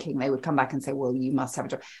 tick, thinking they would come back and say, well, you must have a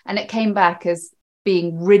job. And it came back as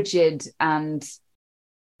being rigid and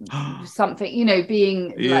something,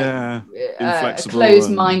 being inflexible,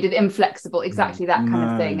 closed-minded, inflexible, exactly that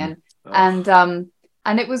kind of thing.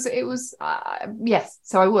 And it was yes.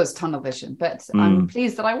 So I was tunnel vision, but I'm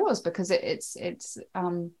pleased that I was, because it's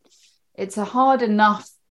a hard enough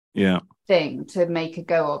thing to make a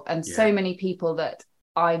go of, and so many people that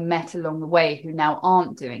I met along the way who now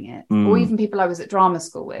aren't doing it, or even people I was at drama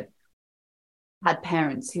school with, had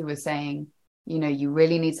parents who were saying, you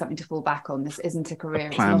really need something to fall back on. This isn't a career.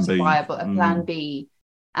 It's not a viable, a plan B.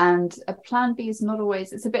 And a plan B is not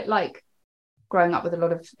always, it's a bit like growing up with a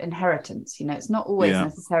lot of inheritance. It's not always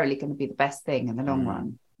necessarily going to be the best thing in the long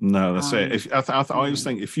run. No, that's it. I always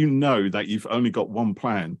think, if you know that you've only got one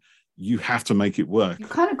plan, you have to make it work. You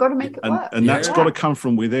kind of got to make it work. And that's got to come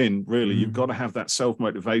from within, really. You've got to have that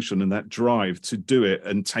self-motivation and that drive to do it,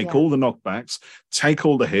 and take all the knockbacks, take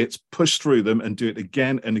all the hits, push through them, and do it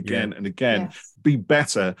again and again and again. Yes. Be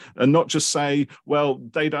better, and not just say, well,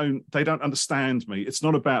 they don't understand me. It's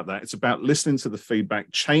not about that. It's about listening to the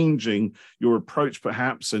feedback, changing your approach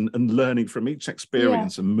perhaps, and learning from each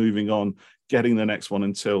experience and moving on, getting the next one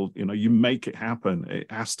until you make it happen.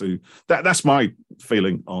 It has to. That's my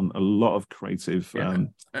feeling on a lot of creative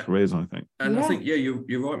careers, I think. And I think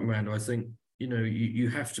you're right, Miranda. I think you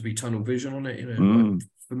have to be tunnel vision on it. Like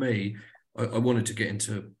for me, I wanted to get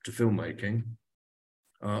into filmmaking.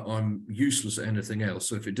 I'm useless at anything else.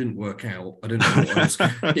 So if it didn't work out, I don't know what else.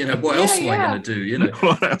 What else am I going to do?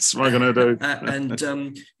 What else am I going to do?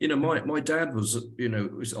 And my dad was,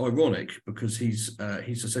 it was ironic because he's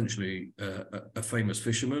essentially a famous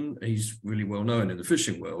fisherman. He's really well known in the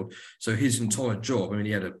fishing world. So his entire job, I mean,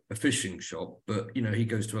 he had a fishing shop, but he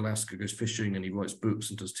goes to Alaska, goes fishing, and he writes books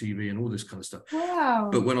and does TV and all this kind of stuff. Wow!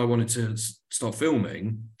 But when I wanted to start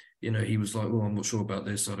filming, he was like, well, I'm not sure about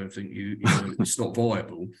this. I don't think it's not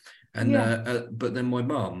viable. And but then my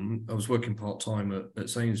mum, I was working part-time at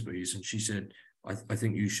Sainsbury's, and she said, I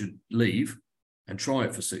think you should leave and try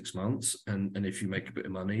it for 6 months. And if you make a bit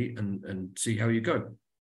of money and see how you go.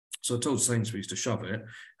 So I told Sainsbury's to shove it.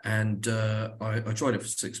 And I tried it for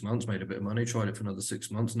 6 months, made a bit of money, tried it for another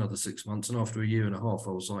 6 months, another 6 months. And after a year and a half,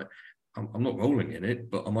 I was like, I'm not rolling in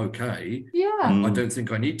it, but I'm okay. Yeah. I don't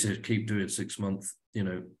think I need to keep doing 6 month,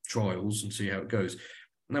 trials and see how it goes.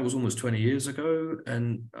 And that was almost 20 years ago.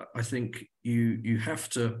 And I think you have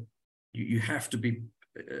to be,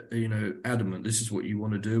 adamant. This is what you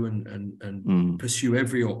want to do, and pursue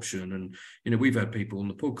every option. And we've had people on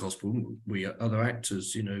the podcast, we other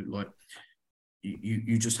actors, like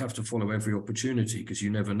you just have to follow every opportunity because you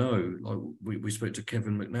never know. Like we spoke to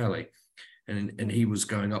Kevin McNally. And he was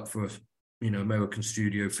going up for American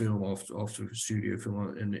studio film after a studio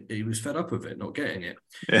film, and he was fed up of it, not getting it.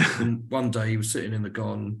 Yeah. And one day he was sitting in the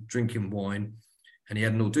garden drinking wine, and he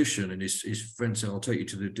had an audition, and his friend said, "I'll take you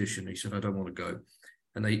to the audition." He said, "I don't want to go,"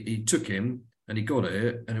 and he took him, and he got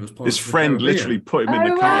it, and it was part his of the friend Caribbean. Literally put him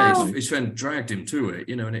in the car. Wow. His friend dragged him to it,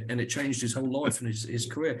 and it changed his whole life and his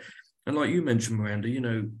career. And like you mentioned, Miranda,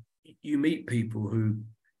 you meet people who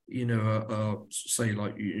are say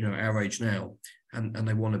like our age now, and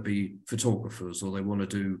they want to be photographers, or they want to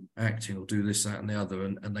do acting, or do this, that, and the other,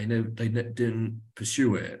 and they didn't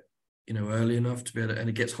pursue it early enough to be able to, and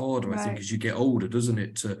it gets harder, right. I think, as you get older, doesn't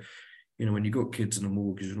it, to when you've got kids and a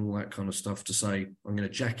mortgage and all that kind of stuff, to say I'm going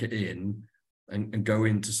to jack it in and go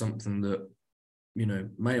into something that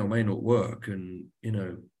may or may not work, and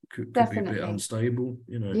could be a bit unstable.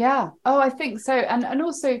 Yeah. Oh, I think so. And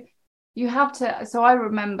also you have to. So I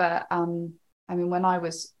remember, when I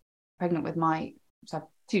was pregnant with so I have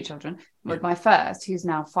 2 children, with my first, who's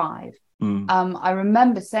now 5. I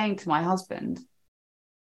remember saying to my husband,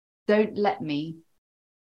 "Don't let me,"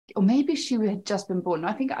 or maybe she had just been born.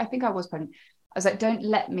 I think I was pregnant. I was like, "Don't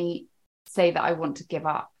let me say that I want to give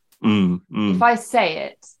up." If I say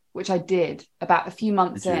it, which I did about a few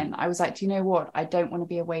months in, I was like, "Do you know what? I don't want to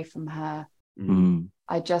be away from her.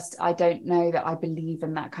 I don't know that I believe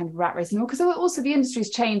in that kind of rat race anymore." Because also the industry's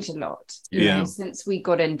changed a lot, since we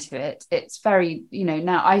got into it. It's very,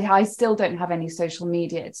 now I still don't have any social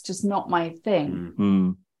media. It's just not my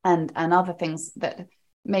thing. And other things that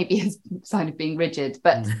maybe is a sign of being rigid,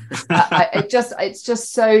 but it's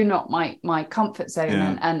just so not my comfort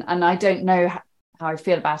zone, and I don't know how I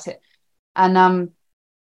feel about it. And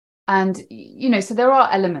so there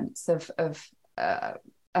are elements of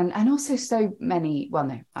and also so many. Well,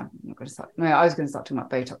 no, I'm not going to start. No, I was going to start talking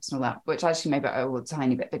about Botox and all that, which actually maybe I will a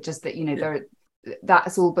tiny bit, but just that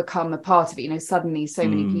that's all become a part of it. Suddenly so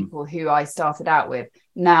many people who I started out with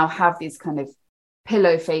now have these kind of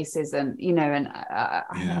pillow faces, and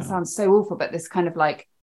that sounds so awful, but this kind of like,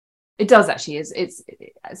 it does actually, it's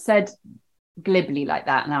said glibly like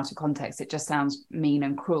that and out of context, it just sounds mean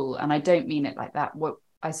and cruel, and I don't mean it like that. What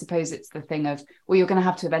I suppose it's the thing of, well, you're going to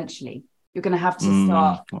have to eventually. You're going to have to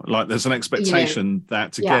start. Like there's an expectation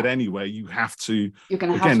that to get anywhere, you have to. You're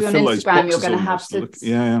going to have to be on Instagram. You're going to have to.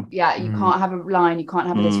 You can't have a line. You can't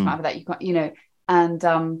have a this. You can't have that. You can't.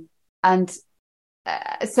 And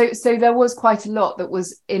so there was quite a lot that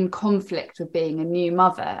was in conflict with being a new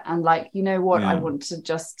mother, and like, I want to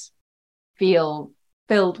just feel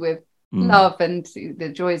filled with love and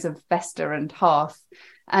the joys of Vesta and hearth,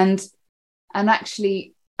 and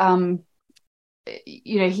actually.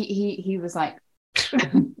 He was like,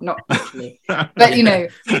 not literally, but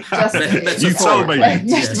just you told me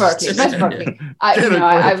metaphorically.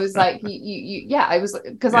 I was like, I was,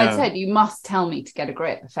 because I said, you must tell me to get a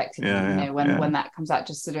grip, effectively. When that comes out,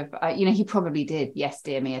 just sort of, he probably did yes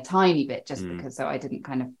dear me a tiny bit, just because, so I didn't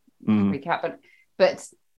kind of freak out, but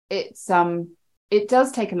it's it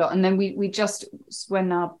does take a lot. And then we just,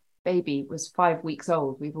 when our baby was 5 weeks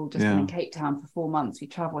old, we've all just been in Cape Town for 4 months. We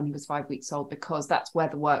traveled when he was 5 weeks old because that's where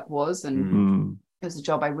the work was, and it was a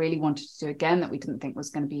job I really wanted to do again, that we didn't think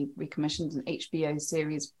was going to be recommissioned, an HBO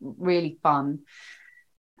series, really fun.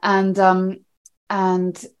 And that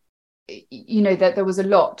there was a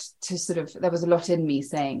lot in me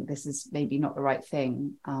saying this is maybe not the right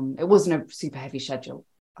thing. It wasn't a super heavy schedule,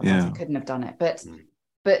 otherwise I couldn't have done it, but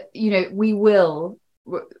we will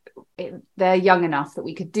they're young enough that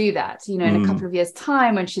we could do that, in a couple of years'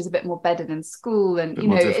 time when she's a bit more bedded in school, and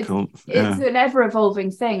it's an ever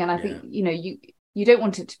evolving thing. And I think you don't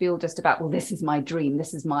want it to be all just about, well, this is my dream,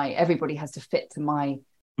 everybody has to fit to my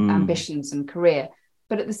ambitions and career.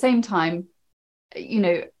 But at the same time,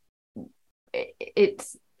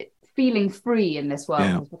 it's feeling free in this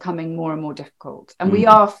world is becoming more and more difficult, and we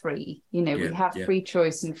are free. We have free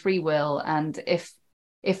choice and free will, and if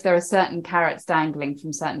there are certain carrots dangling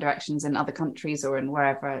from certain directions in other countries or in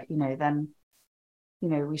wherever, then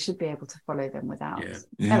we should be able to follow them without.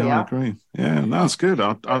 I agree. Yeah, that's good. I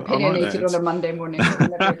like that. On a Monday morning.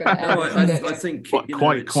 I think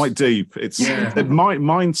quite deep. It's my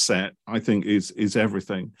mindset, I think, is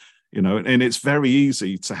everything. And it's very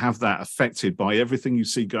easy to have that affected by everything you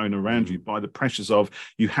see going around you, by the pressures of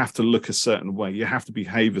you have to look a certain way, you have to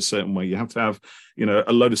behave a certain way, you have to have,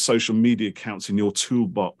 a load of social media accounts in your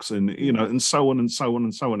toolbox, and, and so on and so on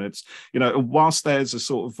and so on. It's, whilst there's a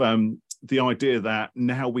sort of the idea that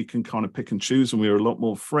now we can kind of pick and choose and we're a lot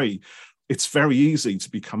more free, it's very easy to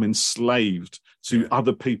become enslaved to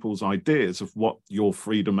other people's ideas of what your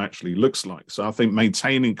freedom actually looks like. So I think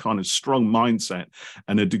maintaining kind of strong mindset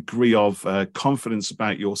and a degree of confidence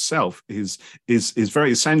about yourself is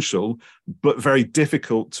very essential, but very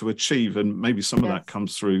difficult to achieve. And maybe some of that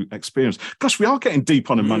comes through experience. Gosh, we are getting deep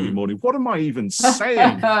on a Monday morning. What am I even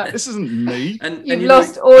saying? This isn't me. And you've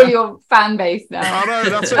lost all your fan base now. I know,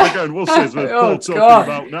 that's it again. We'll see. We're talking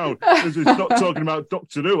about now. This is not talking about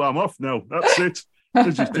Doctor Who. I'm off now. That's it.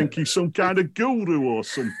 Does he think he's some kind of guru or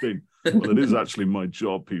something? Well, it is actually my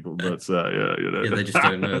job, people, but they just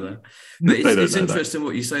don't know that. But it's interesting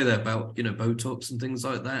what you say there about Botox and things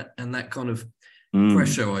like that, and that kind of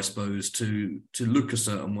pressure, I suppose, to look a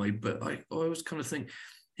certain way. But I always kind of think,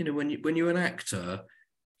 when you're an actor,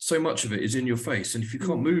 so much of it is in your face, and if you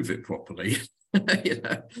can't move it properly,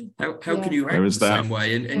 how can you act the same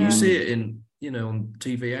way? And you see it in on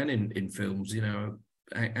TV and in films,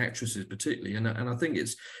 actresses particularly, and I think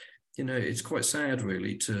it's it's quite sad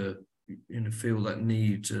really to feel that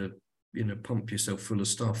need to pump yourself full of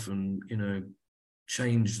stuff and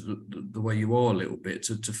change the way you are a little bit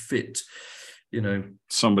to fit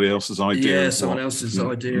somebody else's idea, someone else's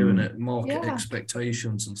idea and market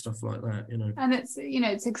expectations and stuff like that, and it's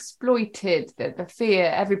it's exploited, the fear.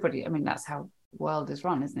 Everybody, I mean, that's how world is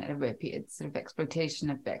run, isn't it? It's sort of exploitation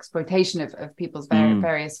of people's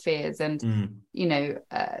various fears, and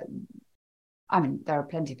I mean, there are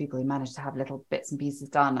plenty of people who manage to have little bits and pieces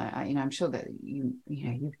done. I'm sure that you'd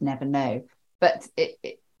never know, but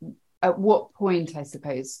at what point, I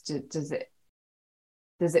suppose, does it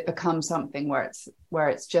become something where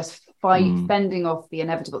it's just fending off the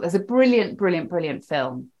inevitable? There's a brilliant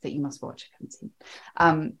film that you must watch if you haven't seen,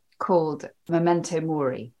 called Memento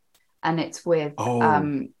Mori. And it's with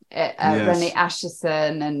Renee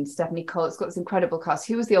Asherson and Stephanie Cole. It's got this incredible cast.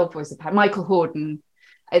 Who was the old voice of Pat? Michael Hordern.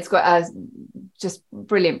 It's got a just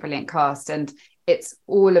brilliant cast, and it's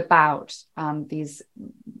all about it's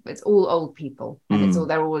all old people, and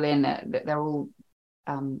they're all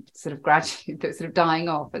sort of gradually sort of dying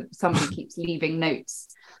off, and somebody keeps leaving notes.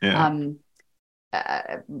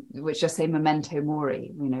 Which just say Memento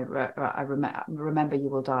Mori, I remember you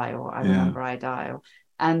will die, or I remember I die,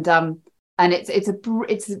 and it's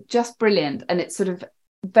just brilliant, and it's sort of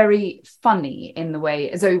very funny in the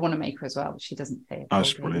way. Zoe Wanamaker as well, she doesn't say it.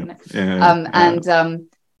 That's brilliant.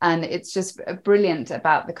 And it's just brilliant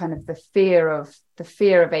about the kind of the fear of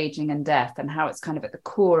aging and death, and how it's kind of at the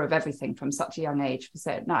core of everything from such a young age.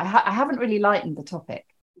 So no, I haven't really lightened the topic.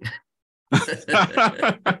 We'll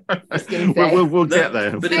get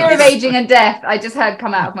there. Fear of aging and death, I just heard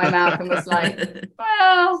come out of my mouth and was like,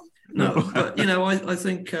 well, no, but I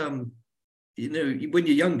think when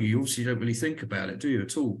you're younger, you obviously don't really think about it, do you,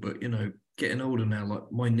 at all? But getting older now, like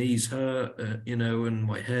my knees hurt, and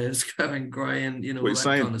my hair's going grey, and all that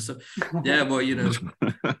kind of stuff. Yeah, well,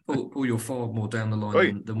 Paul, you're far more down the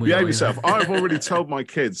line than we are. Behave yourself. I've already told my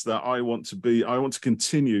kids that I want to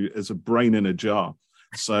continue as a brain in a jar.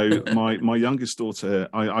 So my youngest daughter,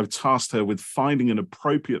 I've tasked her with finding an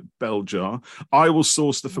appropriate bell jar. I will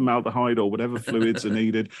source the formaldehyde or whatever fluids are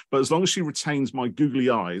needed, but as long as she retains my googly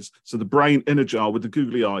eyes, so the brain in a jar with the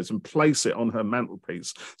googly eyes, and place it on her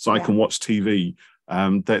mantelpiece so I can watch TV,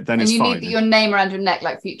 then it's fine. And you need your name around your neck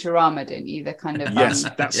like Futurama, don't you? The kind of yes,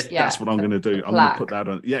 that's what I'm going to do. I'm going to put that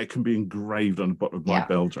on. Yeah, it can be engraved on the bottom of my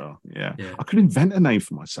bell jar. Yeah. I could invent a name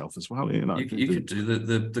for myself as well. You could do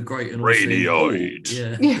the great and Radioid.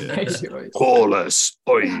 Yeah. Paulus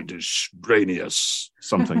Oidus Ranius.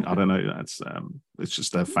 Something. I don't know. That's it's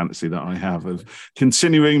just a fantasy that I have of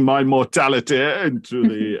continuing my mortality into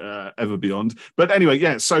the ever beyond. But anyway,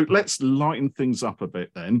 yeah. So let's lighten things up a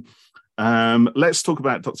bit then. Let's talk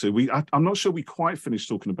about Doctor Who. I'm not sure we quite finished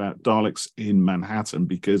talking about Daleks in Manhattan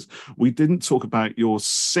because we didn't talk about your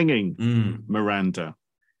singing, Miranda.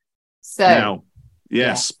 So now,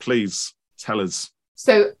 yes, please tell us.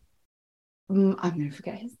 So I'm going to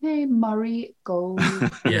forget his name. Murray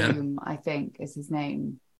Goldbloom, I think is his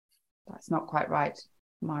name. That's not quite right.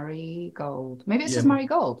 Murray Gold. Maybe it's just Murray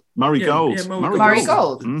Gold. Murray Gold. Yeah, Murray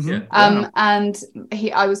Gold. Mm-hmm. And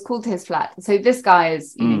I was called to his flat. So this guy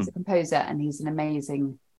is, he's a composer and he's an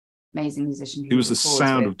amazing musician. He was the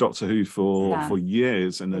sound of Doctor Who for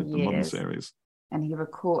years in the modern series. And he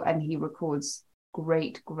records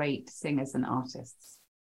great singers and artists.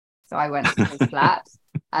 So I went to his flat.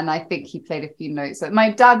 And I think he played a few notes. So my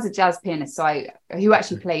dad's a jazz pianist, who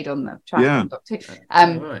actually played on the track on Doctor Who.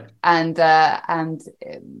 And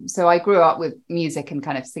so I grew up with music and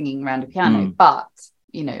kind of singing around a piano. But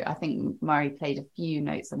I think Murray played a few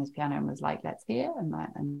notes on his piano and was like, "Let's hear." And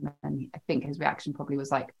I think his reaction probably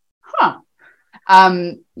was like, "Huh."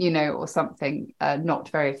 Or something not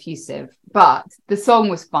very effusive, but the song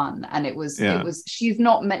was fun, and it was she's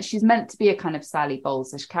meant to be a kind of Sally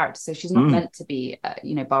Bowles-ish character, so she's not meant to be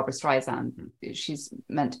Barbara Streisand. She's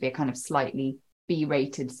meant to be a kind of slightly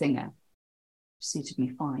B-rated singer. Suited me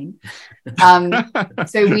fine.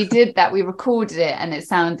 So we did that. We recorded it, and it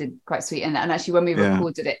sounded quite sweet. And actually, when we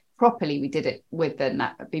recorded it properly, we did it with the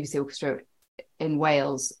BBC Orchestra in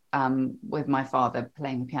Wales, with my father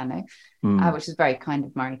playing the piano, which is very kind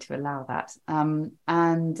of Murray to allow that,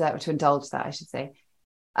 and to indulge that, I should say.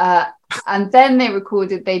 And then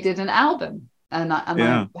they did an album, and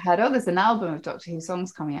I heard, there's an album of Doctor Who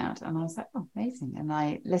songs coming out, and I was like, oh, amazing. And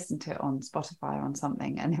I listened to it on Spotify or on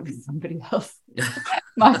something, and it was somebody else.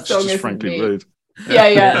 My song is frankly rude.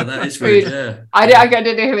 Yeah, that is rude. Yeah. I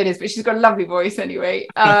don't know who it is, but she's got a lovely voice anyway,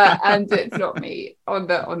 and it's not me on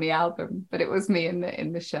the album, but it was me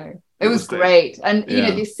in the show. It was great. And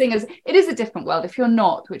these singers, it is a different world. If you're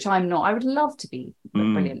not, which I'm not, I would love to be a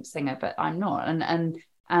brilliant singer, but I'm not.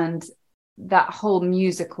 And that whole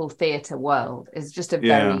musical theatre world is just a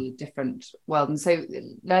very different world. And so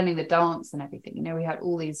learning the dance and everything, we had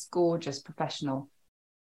all these gorgeous professional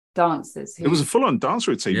dancers. It was a full-on dance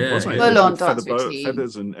routine, wasn't it? Full-on dance routine.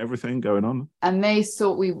 Feathers and everything going on. And they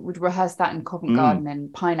thought we would rehearse that in Covent Garden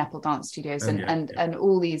and Pineapple Dance Studios, and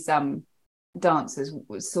all these dancers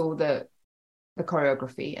saw the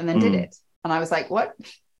choreography and then did it. And I was like, what?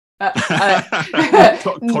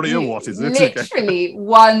 Choreo, what is it? Literally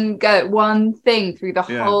one thing through the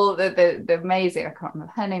whole the amazing, I can't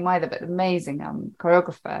remember her name either, but amazing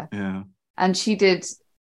choreographer. Yeah. And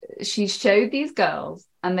she showed these girls,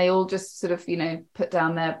 and they all just sort of put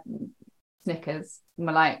down their Snickers and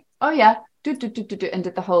were like, oh yeah, and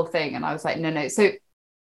did the whole thing. And I was like, no. So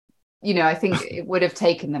I think it would have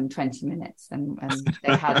taken them 20 minutes, and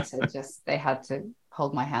they had to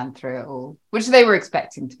hold my hand through it all, which they were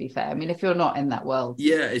expecting, to be fair. I mean, if you're not in that world,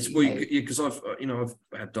 it's because I've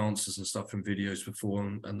had dancers and stuff in videos before,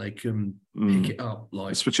 and they can pick it up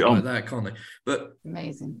like switch it on that, can't they? But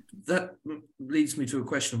amazing. That leads me to a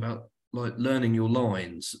question about like learning your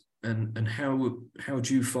lines, and how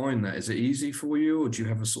do you find that? Is it easy for you, or do you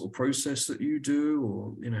have a sort of process that you do,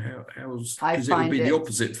 or how's, because it would be the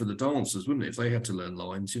opposite for the dancers, wouldn't it, if they had to learn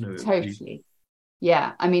lines? Totally.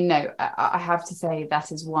 Yeah, I mean, no, I have to say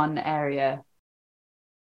that is one area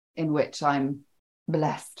in which I'm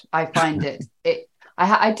blessed. I find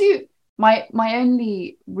I do, my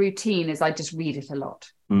only routine is I just read it a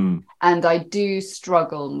lot. And I do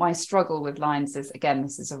struggle. My struggle with lines is, again,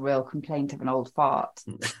 this is a real complaint of an old fart,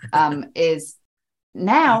 is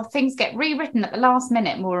now things get rewritten at the last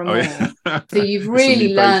minute more and more. So you've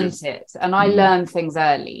really learned it. And I learn things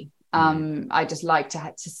early. I just like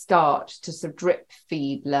to start to sort of drip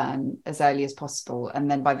feed learn as early as possible, and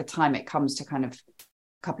then by the time it comes to kind of a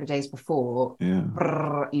couple of days before, you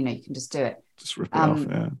can just do it, just rip it off.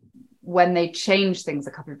 When they change things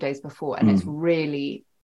a couple of days before, and it's really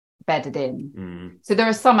bedded in. So there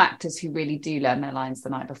are some actors who really do learn their lines the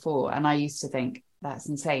night before, and I used to think that's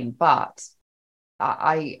insane, but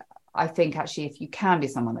I think actually if you can be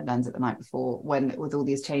someone that learns it the night before, with all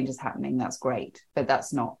these changes happening, that's great, but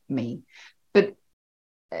that's not me. But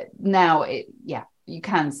now you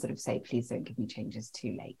can sort of say, please don't give me changes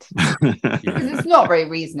too late. Because it's not very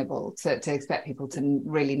reasonable to expect people to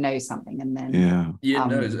really know something and then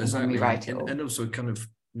exactly. rewrite it all. And also kind of,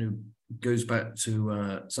 goes back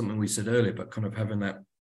to something we said earlier, but kind of having that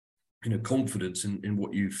confidence in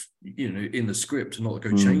what you've in the script, and not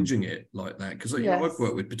go changing it like that. Because I've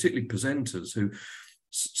worked with particularly presenters who,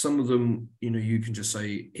 some of them, you can just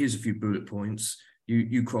say, here's a few bullet points,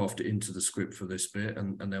 you craft it into the script for this bit,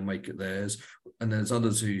 and they'll make it theirs. And there's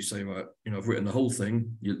others who say, right, I've written the whole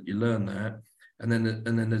thing, you learn that. And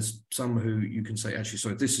then there's some who you can say, actually,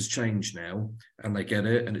 sorry, this has changed now, and they get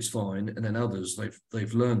it and it's fine. And then others,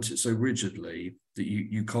 they've learnt it so rigidly that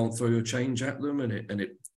you can't throw a change at them, and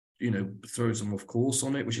it throws them off course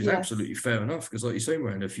on it, which is absolutely fair enough. Because like you say,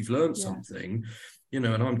 Miranda, if you've learned something, and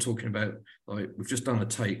I'm talking about, like, we've just done a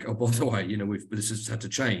take. Oh, by the way, this has had to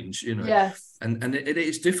change, Yes. And it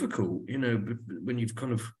is difficult, when you've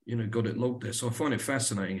kind of, got it logged there. So I find it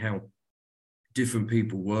fascinating how different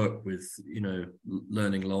people work with,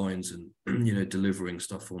 learning lines and, delivering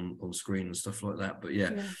stuff on screen and stuff like that. But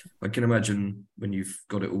I can imagine when you've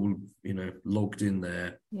got it all, logged in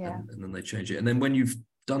there, and then they change it. And then when you've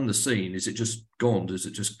done the scene, is it just gone? Does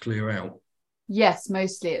it just clear out? Yes,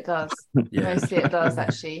 mostly it does. Mostly it does,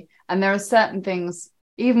 actually. And there are certain things,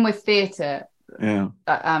 even with theatre.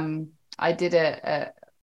 I did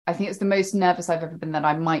I think it's the most nervous I've ever been that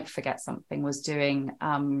I might forget something, was doing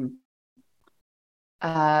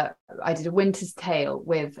I did A Winter's Tale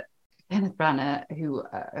with Kenneth Branagh, who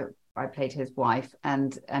I played his wife,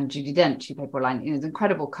 and Judi Dench, she played Pauline. It was an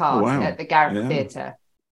incredible cast at the Garrick Theatre.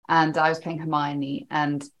 And I was playing Hermione,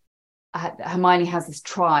 and Hermione has this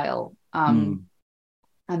trial. And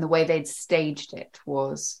the way they'd staged it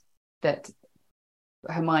was that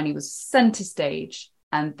Hermione was centre stage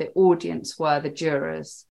and the audience were the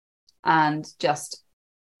jurors, and just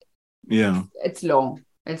it's long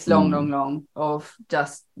of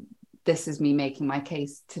just, this is me making my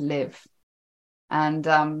case to live. And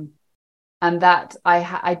that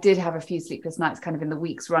I did have a few sleepless nights kind of in the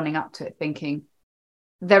weeks running up to it, thinking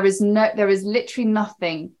there is literally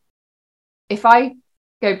nothing. If I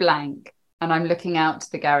go blank and I'm looking out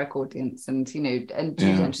to the Garrick audience, and Judi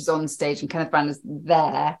Dench is on stage and Kenneth Branagh's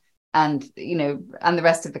there, and and the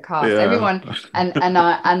rest of the cast, everyone, and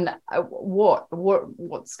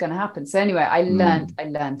what's going to happen? So anyway, I learned.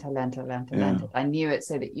 I knew it,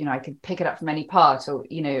 so that I could pick it up from any part, or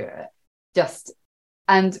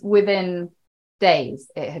and within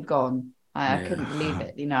days it had gone. I couldn't believe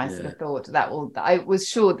it. I sort of thought I was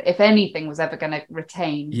sure that if anything was ever going to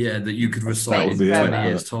retain, that you could recite in 20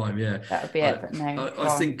 years' time. That would be it. But no,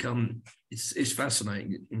 I think it's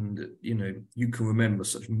fascinating that you can remember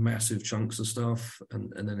such massive chunks of stuff,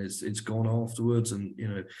 and then it's gone afterwards, and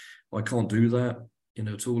I can't do that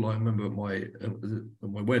at all. I remember at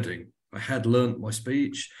my wedding, I had learnt my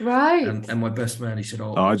speech, right? And my best man, he said,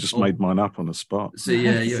 I just made mine up on the spot. See,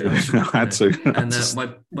 I had to. And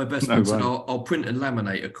my best man said, I'll print and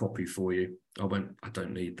laminate a copy for you. I went, I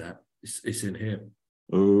don't need that. It's in here.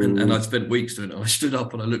 And I spent weeks doing it. I stood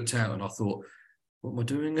up and I looked out and I thought, what am I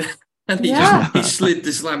doing there? And he slid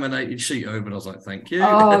this laminated sheet over, and I was like, thank you.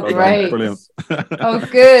 Oh, great. Brilliant. Oh,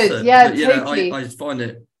 good. So, totally. I find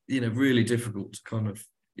it, really difficult to kind of,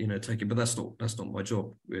 take it, but that's not my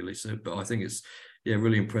job, really. So, but I think it's,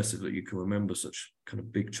 really impressive that you can remember such kind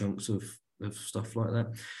of big chunks of stuff like that.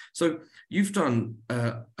 So you've done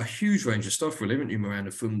a huge range of stuff, really, haven't you,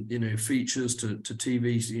 Miranda? From features to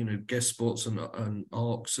TV, guest spots and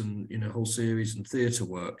arcs, and whole series and theatre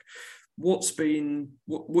work. What do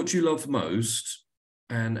you love most,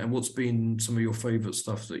 and what's been some of your favourite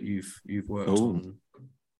stuff that you've worked on?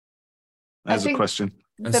 There's a question.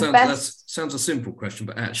 That sounds a simple question,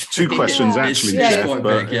 but actually 2 questions actually. It's quite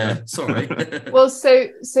big. Yeah, sorry. Well, so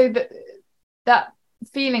that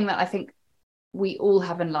feeling that I think we all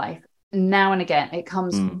have in life, now and again, it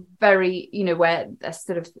comes very, where there's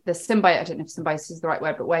sort of the symbiote. I don't know if symbiosis is the right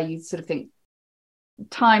word, but where you sort of think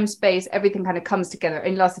time, space, everything kind of comes together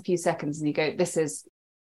in lasts a few seconds, and you go, this is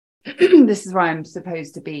where I'm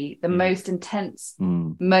supposed to be. The most intense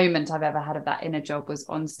moment I've ever had of that inner job was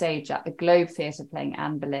on stage at the Globe Theatre playing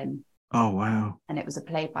Anne Boleyn. Oh wow. And it was a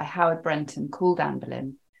play by Howard Brenton called Anne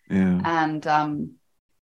Boleyn. And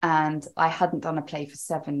I hadn't done a play for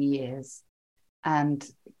 7 years, and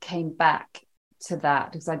came back to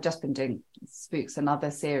that because I'd just been doing Spooks and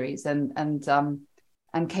other series, and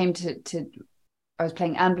came to I was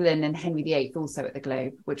playing Anne Boleyn and Henry VIII also at the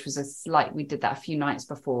Globe, which was we did that a few nights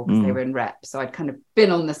before because they were in rep. So I'd kind of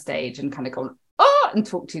been on the stage and kind of gone, and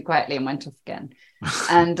talked too quietly and went off again.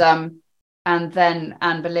 And And then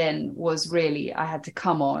Anne Boleyn was really, I had to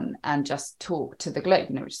come on and just talk to the Globe,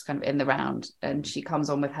 which is kind of in the round. And she comes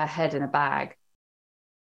on with her head in a bag,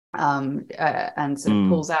 and sort of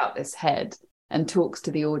pulls out this head and talks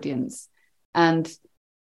to the audience. And,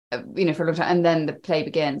 for a long time. And then the play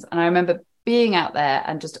begins. And I remember being out there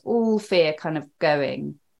and just all fear kind of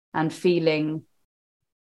going and feeling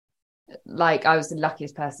like I was the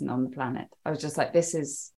luckiest person on the planet. I was just like, this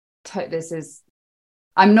is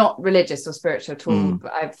I'm not religious or spiritual at all.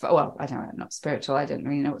 But I don't know, I'm not spiritual. I don't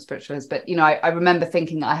really know what spiritual is. But, I remember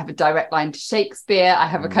thinking I have a direct line to Shakespeare. I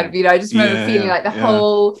have a kind of, I just remember feeling like the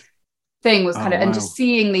whole thing was kind of, and just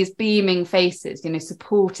seeing these beaming faces,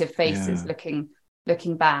 supportive faces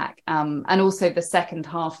looking back. And also the second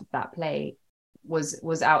half of that play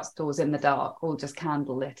was outdoors in the dark, all just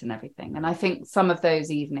candlelit and everything. And I think some of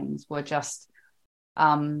those evenings were just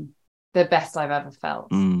the best I've ever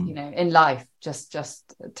felt, in life, just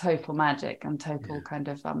total magic and total kind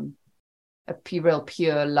of a real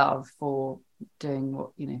pure love for doing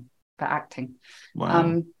what, for acting.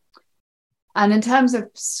 Wow. And in terms of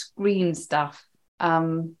screen stuff,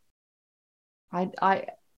 I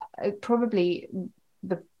probably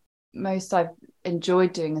the most I've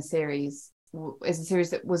enjoyed doing a series is a series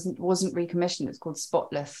that wasn't recommissioned. It's called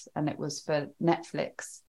Spotless, and it was for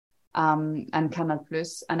Netflix and Canal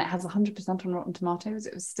Plus, and it has 100% on Rotten Tomatoes.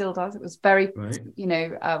 It still does. It was very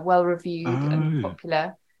well reviewed and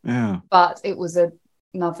popular, but it was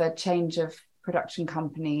another change of production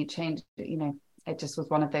company, it just was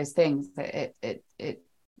one of those things that it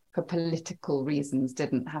for political reasons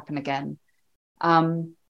didn't happen again.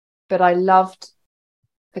 But I loved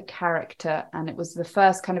the character, and it was the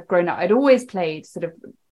first kind of grown up. I'd always played sort of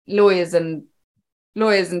lawyers and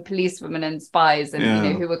policewomen and spies,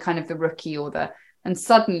 and who were kind of the rookie and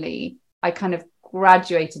suddenly I kind of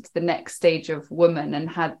graduated to the next stage of woman and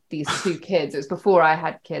had these two kids. It was before I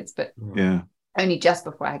had kids, but only just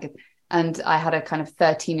before I had kids. And I had a kind of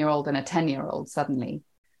 13-year-old and a 10-year-old suddenly,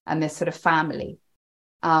 and this sort of family.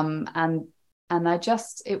 And I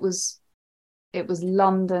just, it was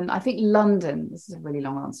London. I think London, this is a really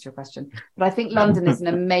long answer to your question, but I think London is an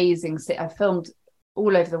amazing city. I filmed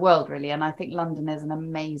all over the world, really, and I think London is an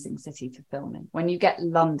amazing city to film in. When you get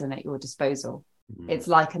London at your disposal, it's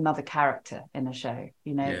like another character in a show.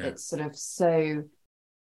 It's sort of so,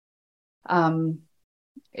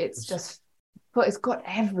 it's just, but it's got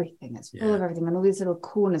everything. It's full of everything, and all these little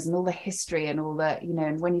corners and all the history and all the,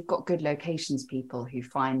 and when you've got good locations people who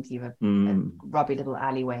find you a rubby little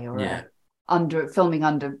alleyway or filming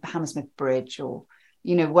under Hammersmith Bridge, or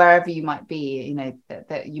wherever you might be,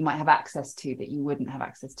 that you might have access to that you wouldn't have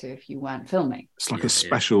access to if you weren't filming. It's like a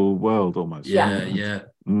special world almost.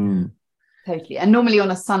 Totally. And normally on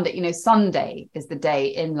a Sunday, Sunday is the day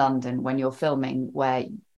in London when you're filming where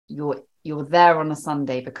you're there on a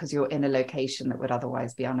Sunday because you're in a location that would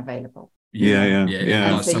otherwise be unavailable.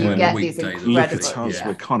 And so you get these incredible. Look at us,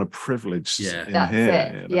 we're kind of privileged in That's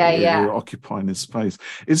here. it. We're occupying this space.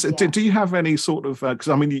 Do you have any sort of? Because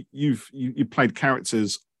I mean, you played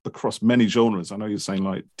characters across many genres. I know you're saying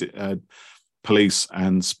like police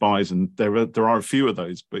and spies, and there are a few of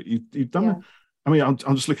those. But you've done. Yeah. I mean, I'm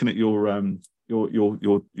just looking at your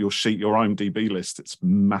sheet, your IMDb list. It's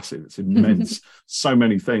massive. It's immense. So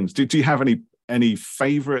many things. Do you have any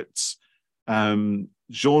favourites?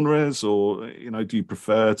 Genres, or do you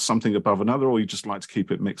prefer something above another, or you just like to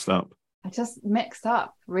keep it mixed up? I just mixed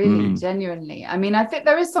up, really, genuinely. I mean, I think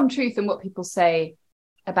there is some truth in what people say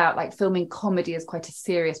about like filming comedy as quite a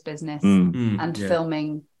serious business, and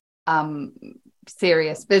filming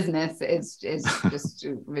serious business is just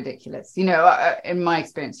ridiculous. In my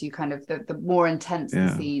experience, you kind of the more intense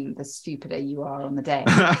the scene, the stupider you are on the day.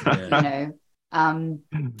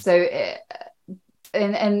 So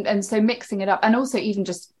and so mixing it up, and also even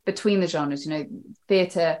just between the genres,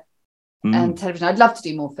 theatre and television. I'd love to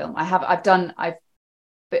do more film. I've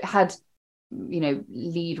had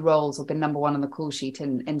lead roles or been number one on the call sheet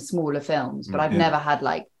in smaller films, but I've never had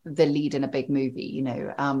like the lead in a big movie,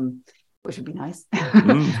 which would be nice.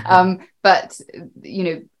 But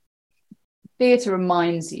theatre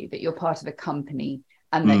reminds you that you're part of a company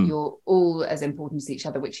and that you're all as important as each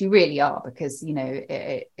other, which you really are, because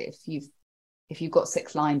if you've got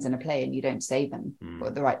 6 lines in a play and you don't say them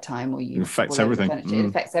at the right time, or it affects everything. It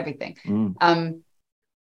affects everything.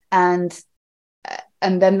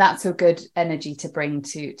 And then that's a good energy to bring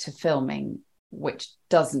to filming, which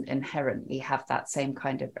doesn't inherently have that same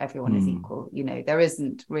kind of everyone is equal. There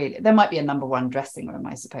isn't really. There might be a number one dressing room,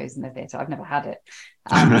 I suppose, in the theatre. I've never had it.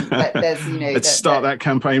 But there's, let's start that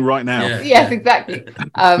campaign right now. Yes, exactly.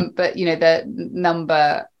 But the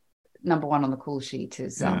number one on the call sheet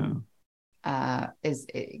is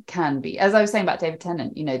it can be, as I was saying about David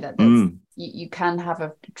Tennant, you know, that you can have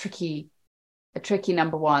a tricky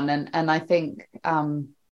number one, and I think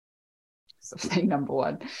sort of saying number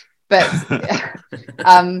one, but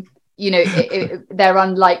you know, they're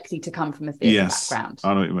unlikely to come from a theatre background.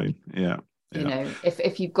 I know what you mean. Yeah. You know,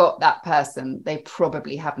 if you've got that person, they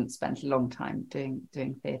probably haven't spent a long time doing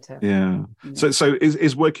theatre. Yeah. You know. So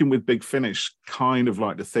is working with Big Finish kind of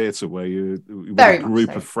like the theatre where you're with a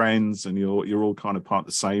group of friends and you're all kind of part of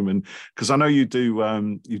the same? And because I know you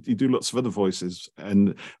do you do lots of other voices,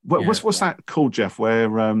 and what's that called, Jeff? Where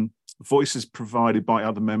voices provided by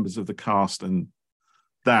other members of the cast, and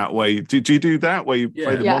that way, do you do that where you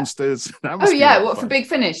play the monsters? What for Big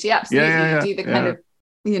Finish? Yeah, absolutely. You do the kind of,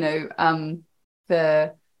 you know,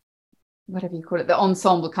 the whatever you call it, the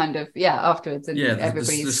ensemble kind of, afterwards, and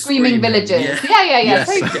everybody's the screaming villagers.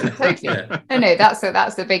 Totally. No,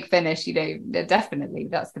 that's the Big Finish, you know, definitely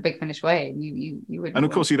that's the Big Finish way. And you would, and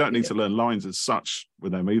of course you don't need to learn lines as such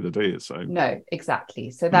with them either, do you? So no,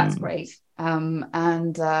 exactly. So that's great.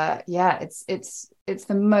 It's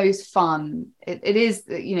the most fun. It is,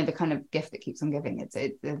 you know, the kind of gift that keeps on giving. It's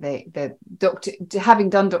the Doctor, having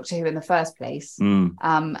done Doctor Who in the first place, and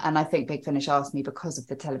I think Big Finish asked me because of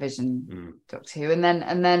the television Doctor Who, and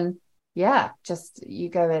then just you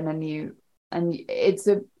go in and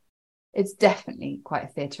it's definitely quite a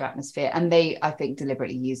theatre atmosphere, and they, I think,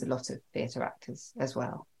 deliberately use a lot of theatre actors as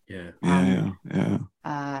well.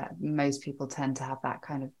 Most people tend to have that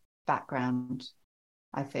kind of background,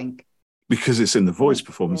 I think. Because it's in the voice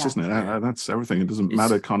performance, isn't it? That's everything. It doesn't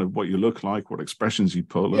matter kind of what you look like, what expressions you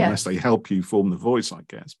pull, unless they help you form the voice, I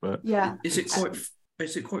guess. But is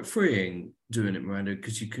it quite freeing doing it, Miranda?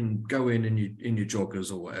 Because you can go in your joggers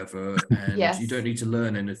or whatever, and you don't need to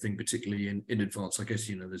learn anything particularly in advance. I guess,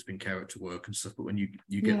 you know, there's been character work and stuff, but when you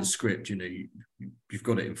get the script, you know, you've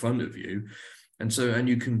got it in front of you, and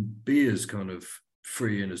you can be as kind of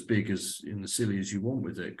free and as big as in the silly as you want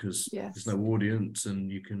with it, because there's no audience,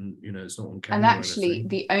 and you can, you know, it's not on camera. And actually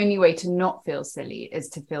the only way to not feel silly is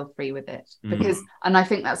to feel free with it, because and I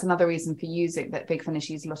think that's another reason for using that Big Finish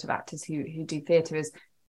use a lot of actors who do theatre, is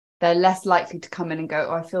they're less likely to come in and go,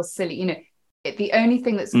 oh, I feel silly, you know. The only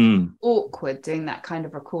thing that's awkward doing that kind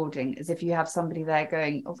of recording is if you have somebody there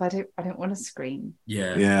going, oh, I don't want to scream.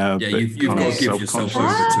 You've got to give yourself over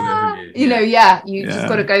to it, haven't you? You know, you just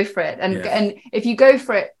got to go for it. And if you go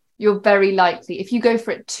for it, you're very likely, if you go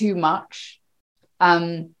for it too much,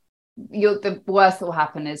 the worst that will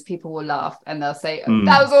happen is people will laugh and they'll say, oh,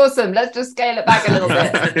 that was awesome, let's just scale it back a little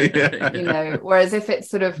bit. You know, whereas if it's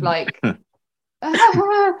sort of like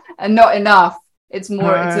and not enough, it's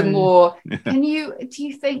a more do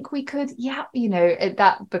you think we could, you know,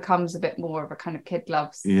 that becomes a bit more of a kind of kid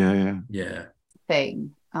gloves thing. Well,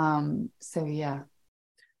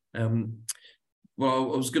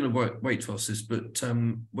 I was going to wait to ask this, but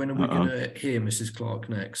when are we going to hear Mrs. Clark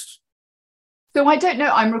next? So I don't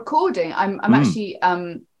know. I'm recording. I'm actually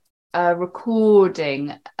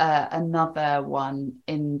recording another one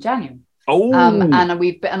in January.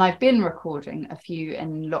 And I've been recording a few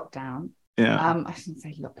in lockdown. I shouldn't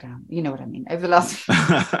say lockdown, you know what I mean, over the last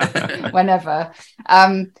whenever.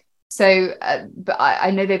 But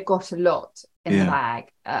I know they've got a lot in the bag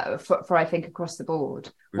for I think across the board.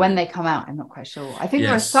 When they come out, I'm not quite sure. I think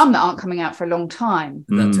there are some that aren't coming out for a long time.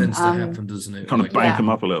 That tends to happen, doesn't it? Kind of bank them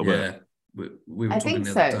up a little bit. We were talking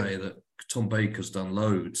the other day that Tom Baker's done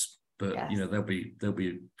loads, but you know, they'll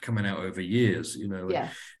be coming out over years, you know.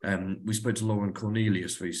 We spoke to Lauren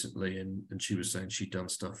Cornelius recently, and she was saying she'd done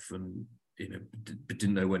stuff and, you know, but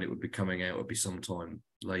didn't know when it would be coming out. It'd be sometime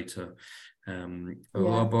later. But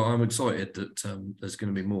I'm excited that there's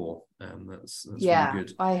going to be more. That's really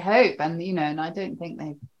good. I hope, and you know, and I don't think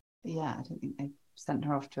they've sent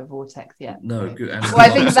her off to a vortex yet. No, good. Well, I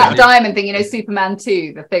think of that diamond thing, you know, Superman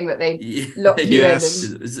 2, the thing that they locked you in.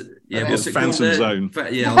 What's it Phantom Zone?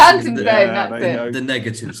 Phantom Zone, that's it. The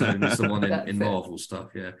negative zone is the one in Marvel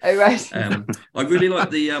stuff, Oh, right. I really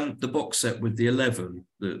like the box set with the 11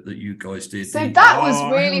 that you guys did. So that was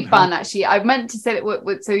really fun, actually. I meant to say that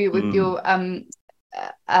with your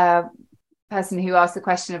person who asked the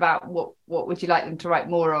question about what would you like them to write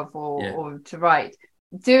more of or to write.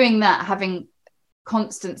 Doing that, having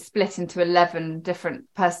constant split into 11 different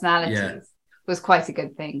personalities was quite a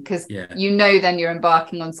good thing, because you know, then you're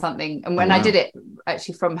embarking on something. And when I did it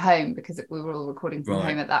actually from home, because we were all recording from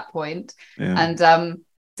home at that point, and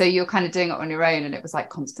so you're kind of doing it on your own, and it was like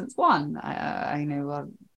Constance 1, I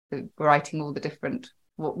know, writing all the different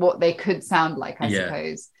what they could sound like, I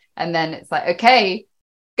suppose, and then it's like, okay,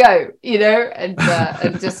 go,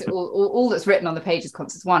 and just all that's written on the page is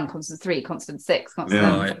constant 1, constant 3, constant 6, constant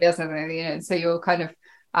something, so you're kind of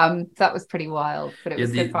that was pretty wild, but it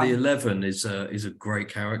was good fun. The 11 is a great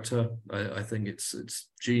character. I think it's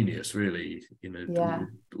genius, really.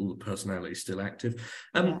 All the personality is still active.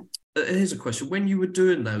 Here's a question: when you were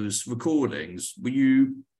doing those recordings, were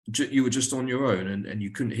you were just on your own and you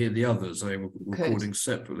couldn't hear the others? They were recording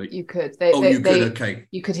separately. You could. Okay.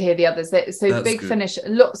 You could hear the others. So That's Big good. Finish,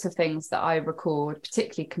 lots of things that I record,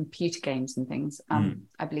 particularly computer games and things.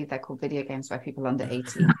 I believe they're called video games by people under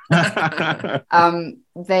 18.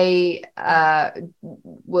 They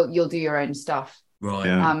you'll do your own stuff. Right.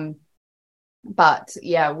 Yeah. But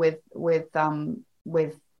yeah, with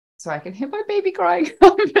sorry, I can hear my baby crying.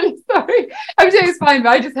 I'm really sorry. I'm doing it's fine, but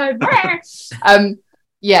I just heard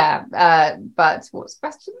but what's the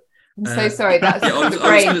question? I'm so sorry. That's the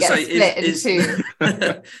brain gets split in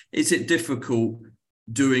two. Is it difficult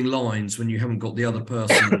doing lines when you haven't got the other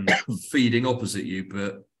person feeding opposite you?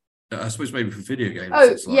 But I suppose maybe for video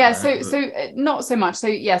games. So not so much.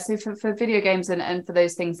 So for video games and for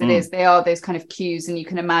those things, they are those kind of cues, and you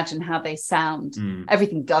can imagine how they sound.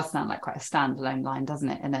 Everything does sound like quite a standalone line, doesn't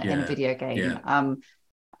it? In a video game,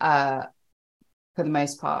 for the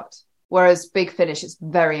most part. Whereas Big Finish, it's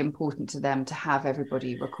very important to them to have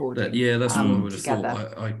everybody recording. That's what I would have together.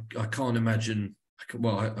 thought. I can't imagine.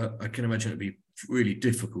 I can imagine it'd be really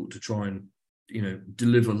difficult to try and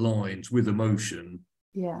deliver lines with emotion.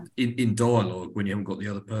 In dialogue when you haven't got the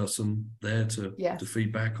other person there to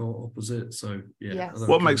feed back or opposite. So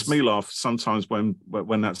what makes me laugh sometimes when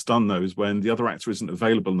that's done though is when the other actor isn't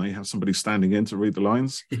available and they have somebody standing in to read the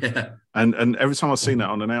lines. And every time I've seen that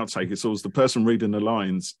on an outtake, it's always the person reading the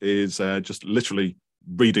lines is just literally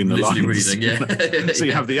reading the lines. So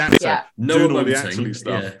you have the actor doing all the acting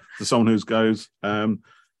stuff to someone who goes,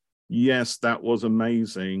 yes, that was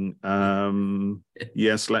amazing.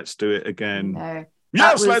 Yes, let's do it again. No.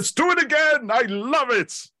 Yes, let's do it again. I love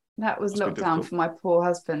it. That was lockdown for my poor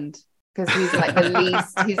husband, because he's like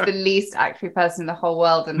he's the least actory person in the whole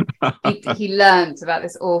world, and he learned about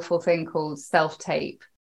this awful thing called self-tape.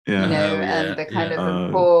 And the kind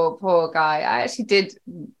of poor guy. I actually did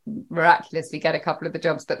miraculously get a couple of the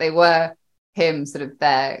jobs, but they were him sort of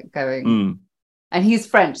there going, and he's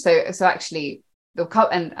French, so actually the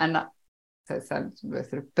so it sounds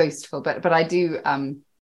sort of boastful, but I do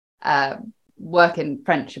work in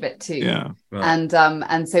French a bit too, and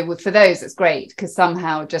so for those it's great, because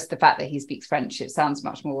somehow just the fact that he speaks French, it sounds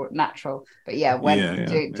much more natural. But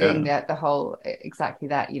doing the whole exactly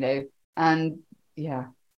that, and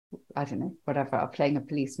I don't know, whatever, playing a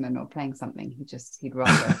policeman or playing something, he'd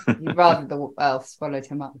rather the earth swallowed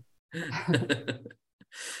him up.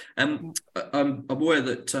 I'm aware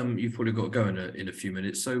that you've probably got to go in a few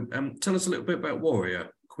minutes, so tell us a little bit about Warrior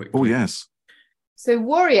quickly. Oh yes. So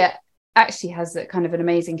Warrior actually has a kind of an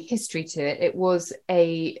amazing history to it. It was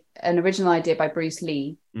an original idea by Bruce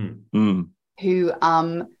Lee, who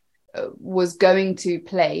was going to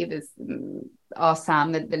play this our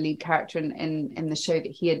Sam, the lead character in the show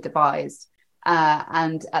that he had devised.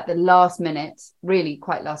 And at the last minute, really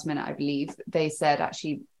quite last minute, I believe, they said,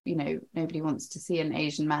 actually, nobody wants to see an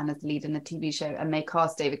Asian man as the lead in the TV show. And they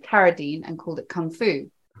cast David Carradine and called it Kung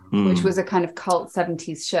Fu, which was a kind of cult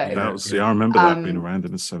 70s show. I remember that being around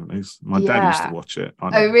in the 70s. My dad used to watch it.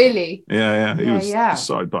 Oh, really? Yeah. He was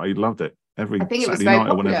sorry, but he loved it every Saturday night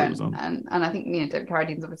or whenever it was on. And I think David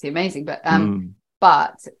Carradine's obviously amazing, but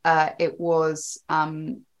it was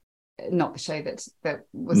not the show that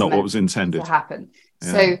was not what was intended to happen.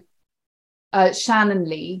 So Shannon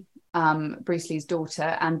Lee, Bruce Lee's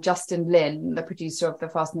daughter, and Justin Lin, the producer of the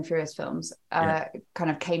Fast and the Furious films, kind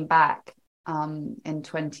of came back in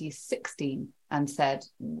 2016 and said,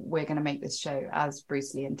 we're going to make this show as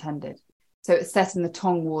Bruce Lee intended. So it's set in the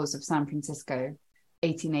Tong Wars of San Francisco,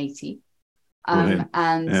 1880.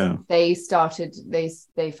 They started,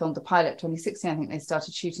 they filmed the pilot 2016. I think they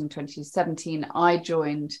started shooting 2017. I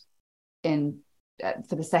joined in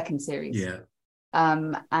for the second series.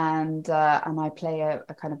 And I play a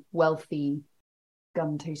kind of wealthy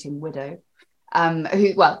gun-toting widow.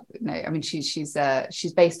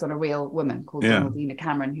 She's based on a real woman called Donaldina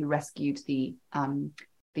Cameron, who rescued the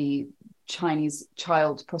Chinese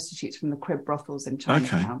child prostitutes from the crib brothels in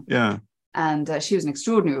Chinatown. And she was an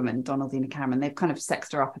extraordinary woman, Donaldina Cameron. They've kind of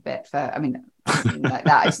sexed her up a bit like that.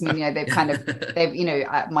 I just mean,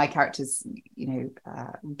 my character's,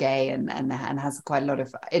 gay and has quite a lot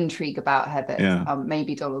of intrigue about her that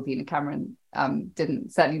maybe Donaldina Cameron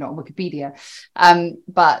didn't, certainly not on Wikipedia.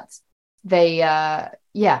 But they,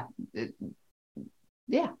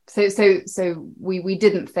 So we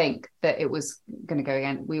didn't think that it was going to go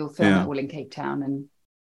again. We all filmed it all in Cape Town, and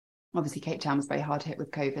obviously Cape Town was very hard hit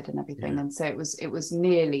with COVID and everything, and so it was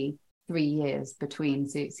nearly 3 years between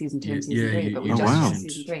season 2 and season 3. But we just shot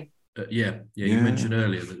season 3. You mentioned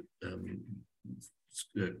earlier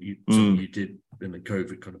that you did, and then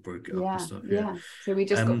COVID kind of broke it up and stuff. So we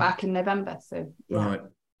just got back in November. So right,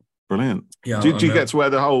 brilliant. Yeah, did you get to wear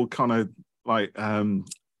the whole kind of like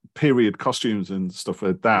period costumes and stuff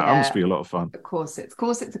like that? That must be a lot of fun. Of course, it's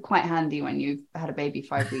quite handy when you've had a baby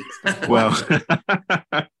 5 weeks before. Well,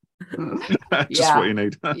 just what you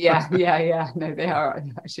need. No, they are,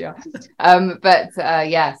 they actually are.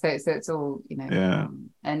 So it's all,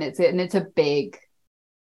 and it's a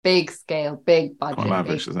big scale, big budget,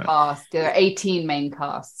 lavish, big cast. There are 18 main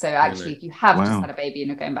casts, so actually if you have just had a baby and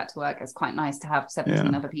you're going back to work, it's quite nice to have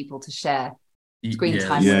 17 other people to share screen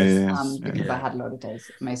time with, because I had a lot of days,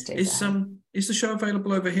 most days. Is the show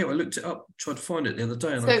available over here? I looked it up, tried to find it the other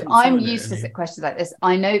day, and so I'm useless at questions like this.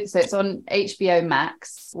 I know, so it's on HBO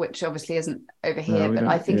Max, which obviously isn't over here, but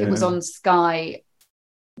I think it was on Sky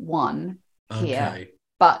One here.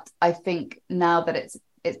 But I think now that it's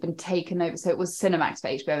been taken over, so it was Cinemax for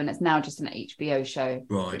HBO, and it's now just an HBO show,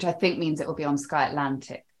 which I think means it will be on Sky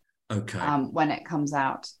Atlantic. When it comes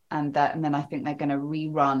out, and then I think they're going to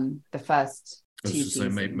rerun the first 2 seasons. So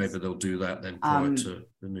maybe they'll do that then prior to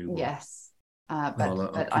the new one. Yes,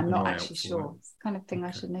 but I'm not actually sure. It's the kind of thing I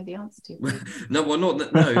should know the answer to. No, well, not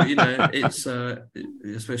that. No, it's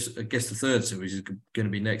especially. I guess the third series is going to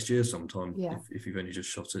be next year sometime. If you've only just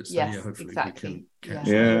shot it. So hopefully we can catch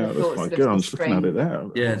it. Yeah, that's quite good. I'm just looking at it there.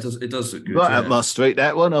 Yeah, it does look good. Right up my street,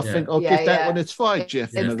 that one. I think I'll give that one a try,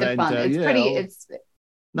 Jeff. It's good fun. It's pretty. It's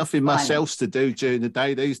nothing much else to do during the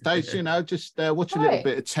day these days, just watch a little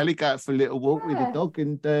bit of telly, go out for a little walk with the dog,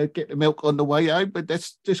 and get the milk on the way home. But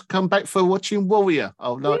let's just come back for watching Warrior. I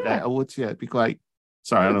like that. I would, it'd be great.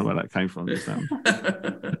 Sorry, I don't know where that came from.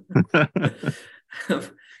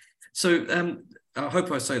 So, I hope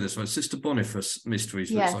I say this right. Sister Boniface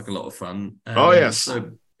Mysteries looks like a lot of fun. Yes.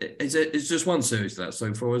 So, is just one series of that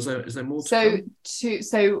so far? Is there more?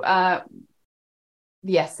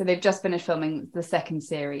 Yes, so they've just finished filming the second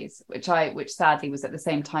series, which sadly was at the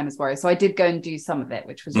same time as Warrior. So I did go and do some of it,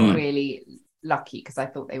 which was really lucky, because I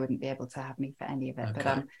thought they wouldn't be able to have me for any of it.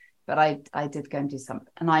 But I did go and do some,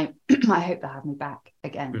 and I hope they'll have me back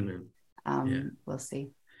again. Brilliant. We'll see.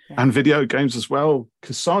 Yeah. And video games as well.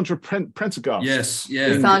 Cassandra Prendergast. Yes,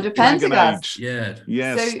 Cassandra Prendergast. Yes.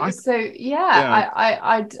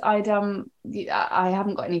 I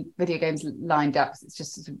haven't got any video games lined up. It's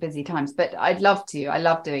just sort of busy times, but I'd love to. I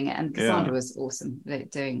love doing it, and Cassandra was awesome.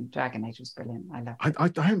 Doing Dragon Age was brilliant. I love it.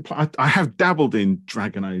 I have dabbled in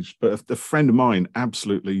Dragon Age, but a friend of mine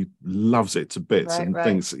absolutely loves it to bits and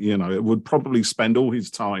thinks it would probably spend all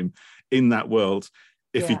his time in that world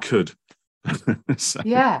if he could.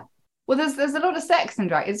 Well, there's a lot of sex in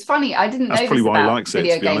Dragon. It's funny, I didn't know this about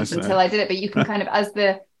video games until I did it, but you can kind of, as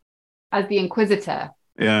the Inquisitor,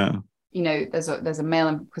 there's a male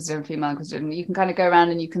Inquisitor and female Inquisitor, and you can kind of go around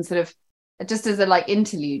and you can sort of, just as a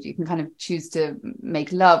interlude, you can kind of choose to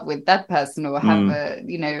make love with that person, or have I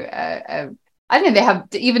don't know, they have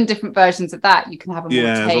even different versions of that. You can have a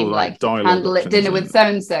more tame, like candlelit dinner with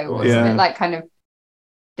so-and-so, or it's a bit like kind of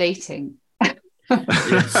dating. Not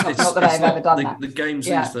that I've ever done that. The games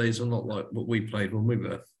these days are not like what we played when we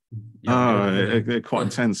were. They're quite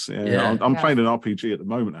intense. I'm playing an RPG at the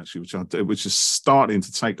moment, actually, which is starting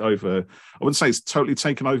to take over. I wouldn't say it's totally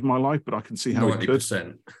taken over my life, but I can see how 90%. It could.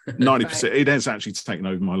 90%. It has actually taken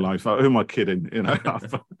over my life. Who am I kidding?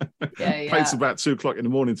 Plays about 2:00 in the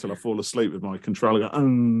morning until I fall asleep with my controller.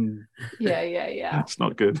 It's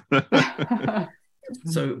not good.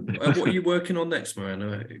 So, what are you working on next,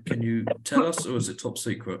 Miranda? Can you tell us, or is it top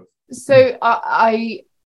secret? So,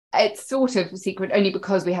 it's sort of secret only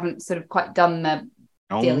because we haven't sort of quite done the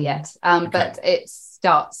deal yet. But it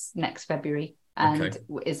starts next February and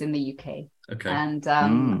is in the UK. And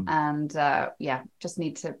just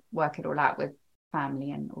need to work it all out with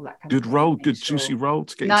family and all that kind of role, good juicy role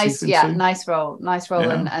to get nice, nice role,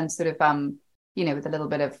 and sort of with a little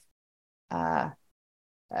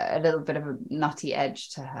bit of a nutty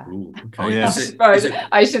edge to her. Ooh, okay.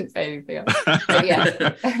 I shouldn't say anything else. But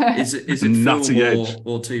is it nutty film edge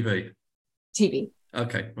or TV? TV.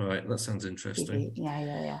 Okay, all right. That sounds interesting. TV.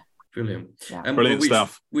 Yeah. Brilliant. Yeah. Brilliant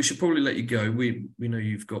stuff. We should probably let you go. We know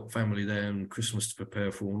you've got family there and Christmas to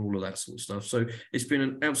prepare for and all of that sort of stuff. So it's been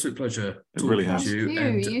an absolute pleasure talking to you.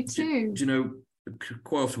 You too. Do you know,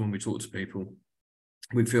 quite often when we talk to people,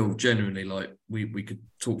 we feel genuinely like we could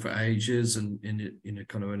talk for ages and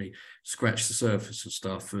kind of only scratch the surface of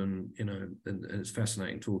stuff, and and it's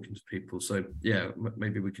fascinating talking to people. So yeah,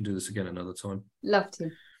 maybe we can do this again another time. Love to.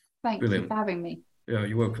 Thank you for having me. Yeah,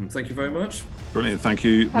 you're welcome. Thank you very much. Brilliant. Thank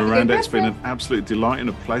you, Miranda. It's been an absolute delight and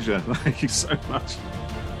a pleasure. Thank you so much.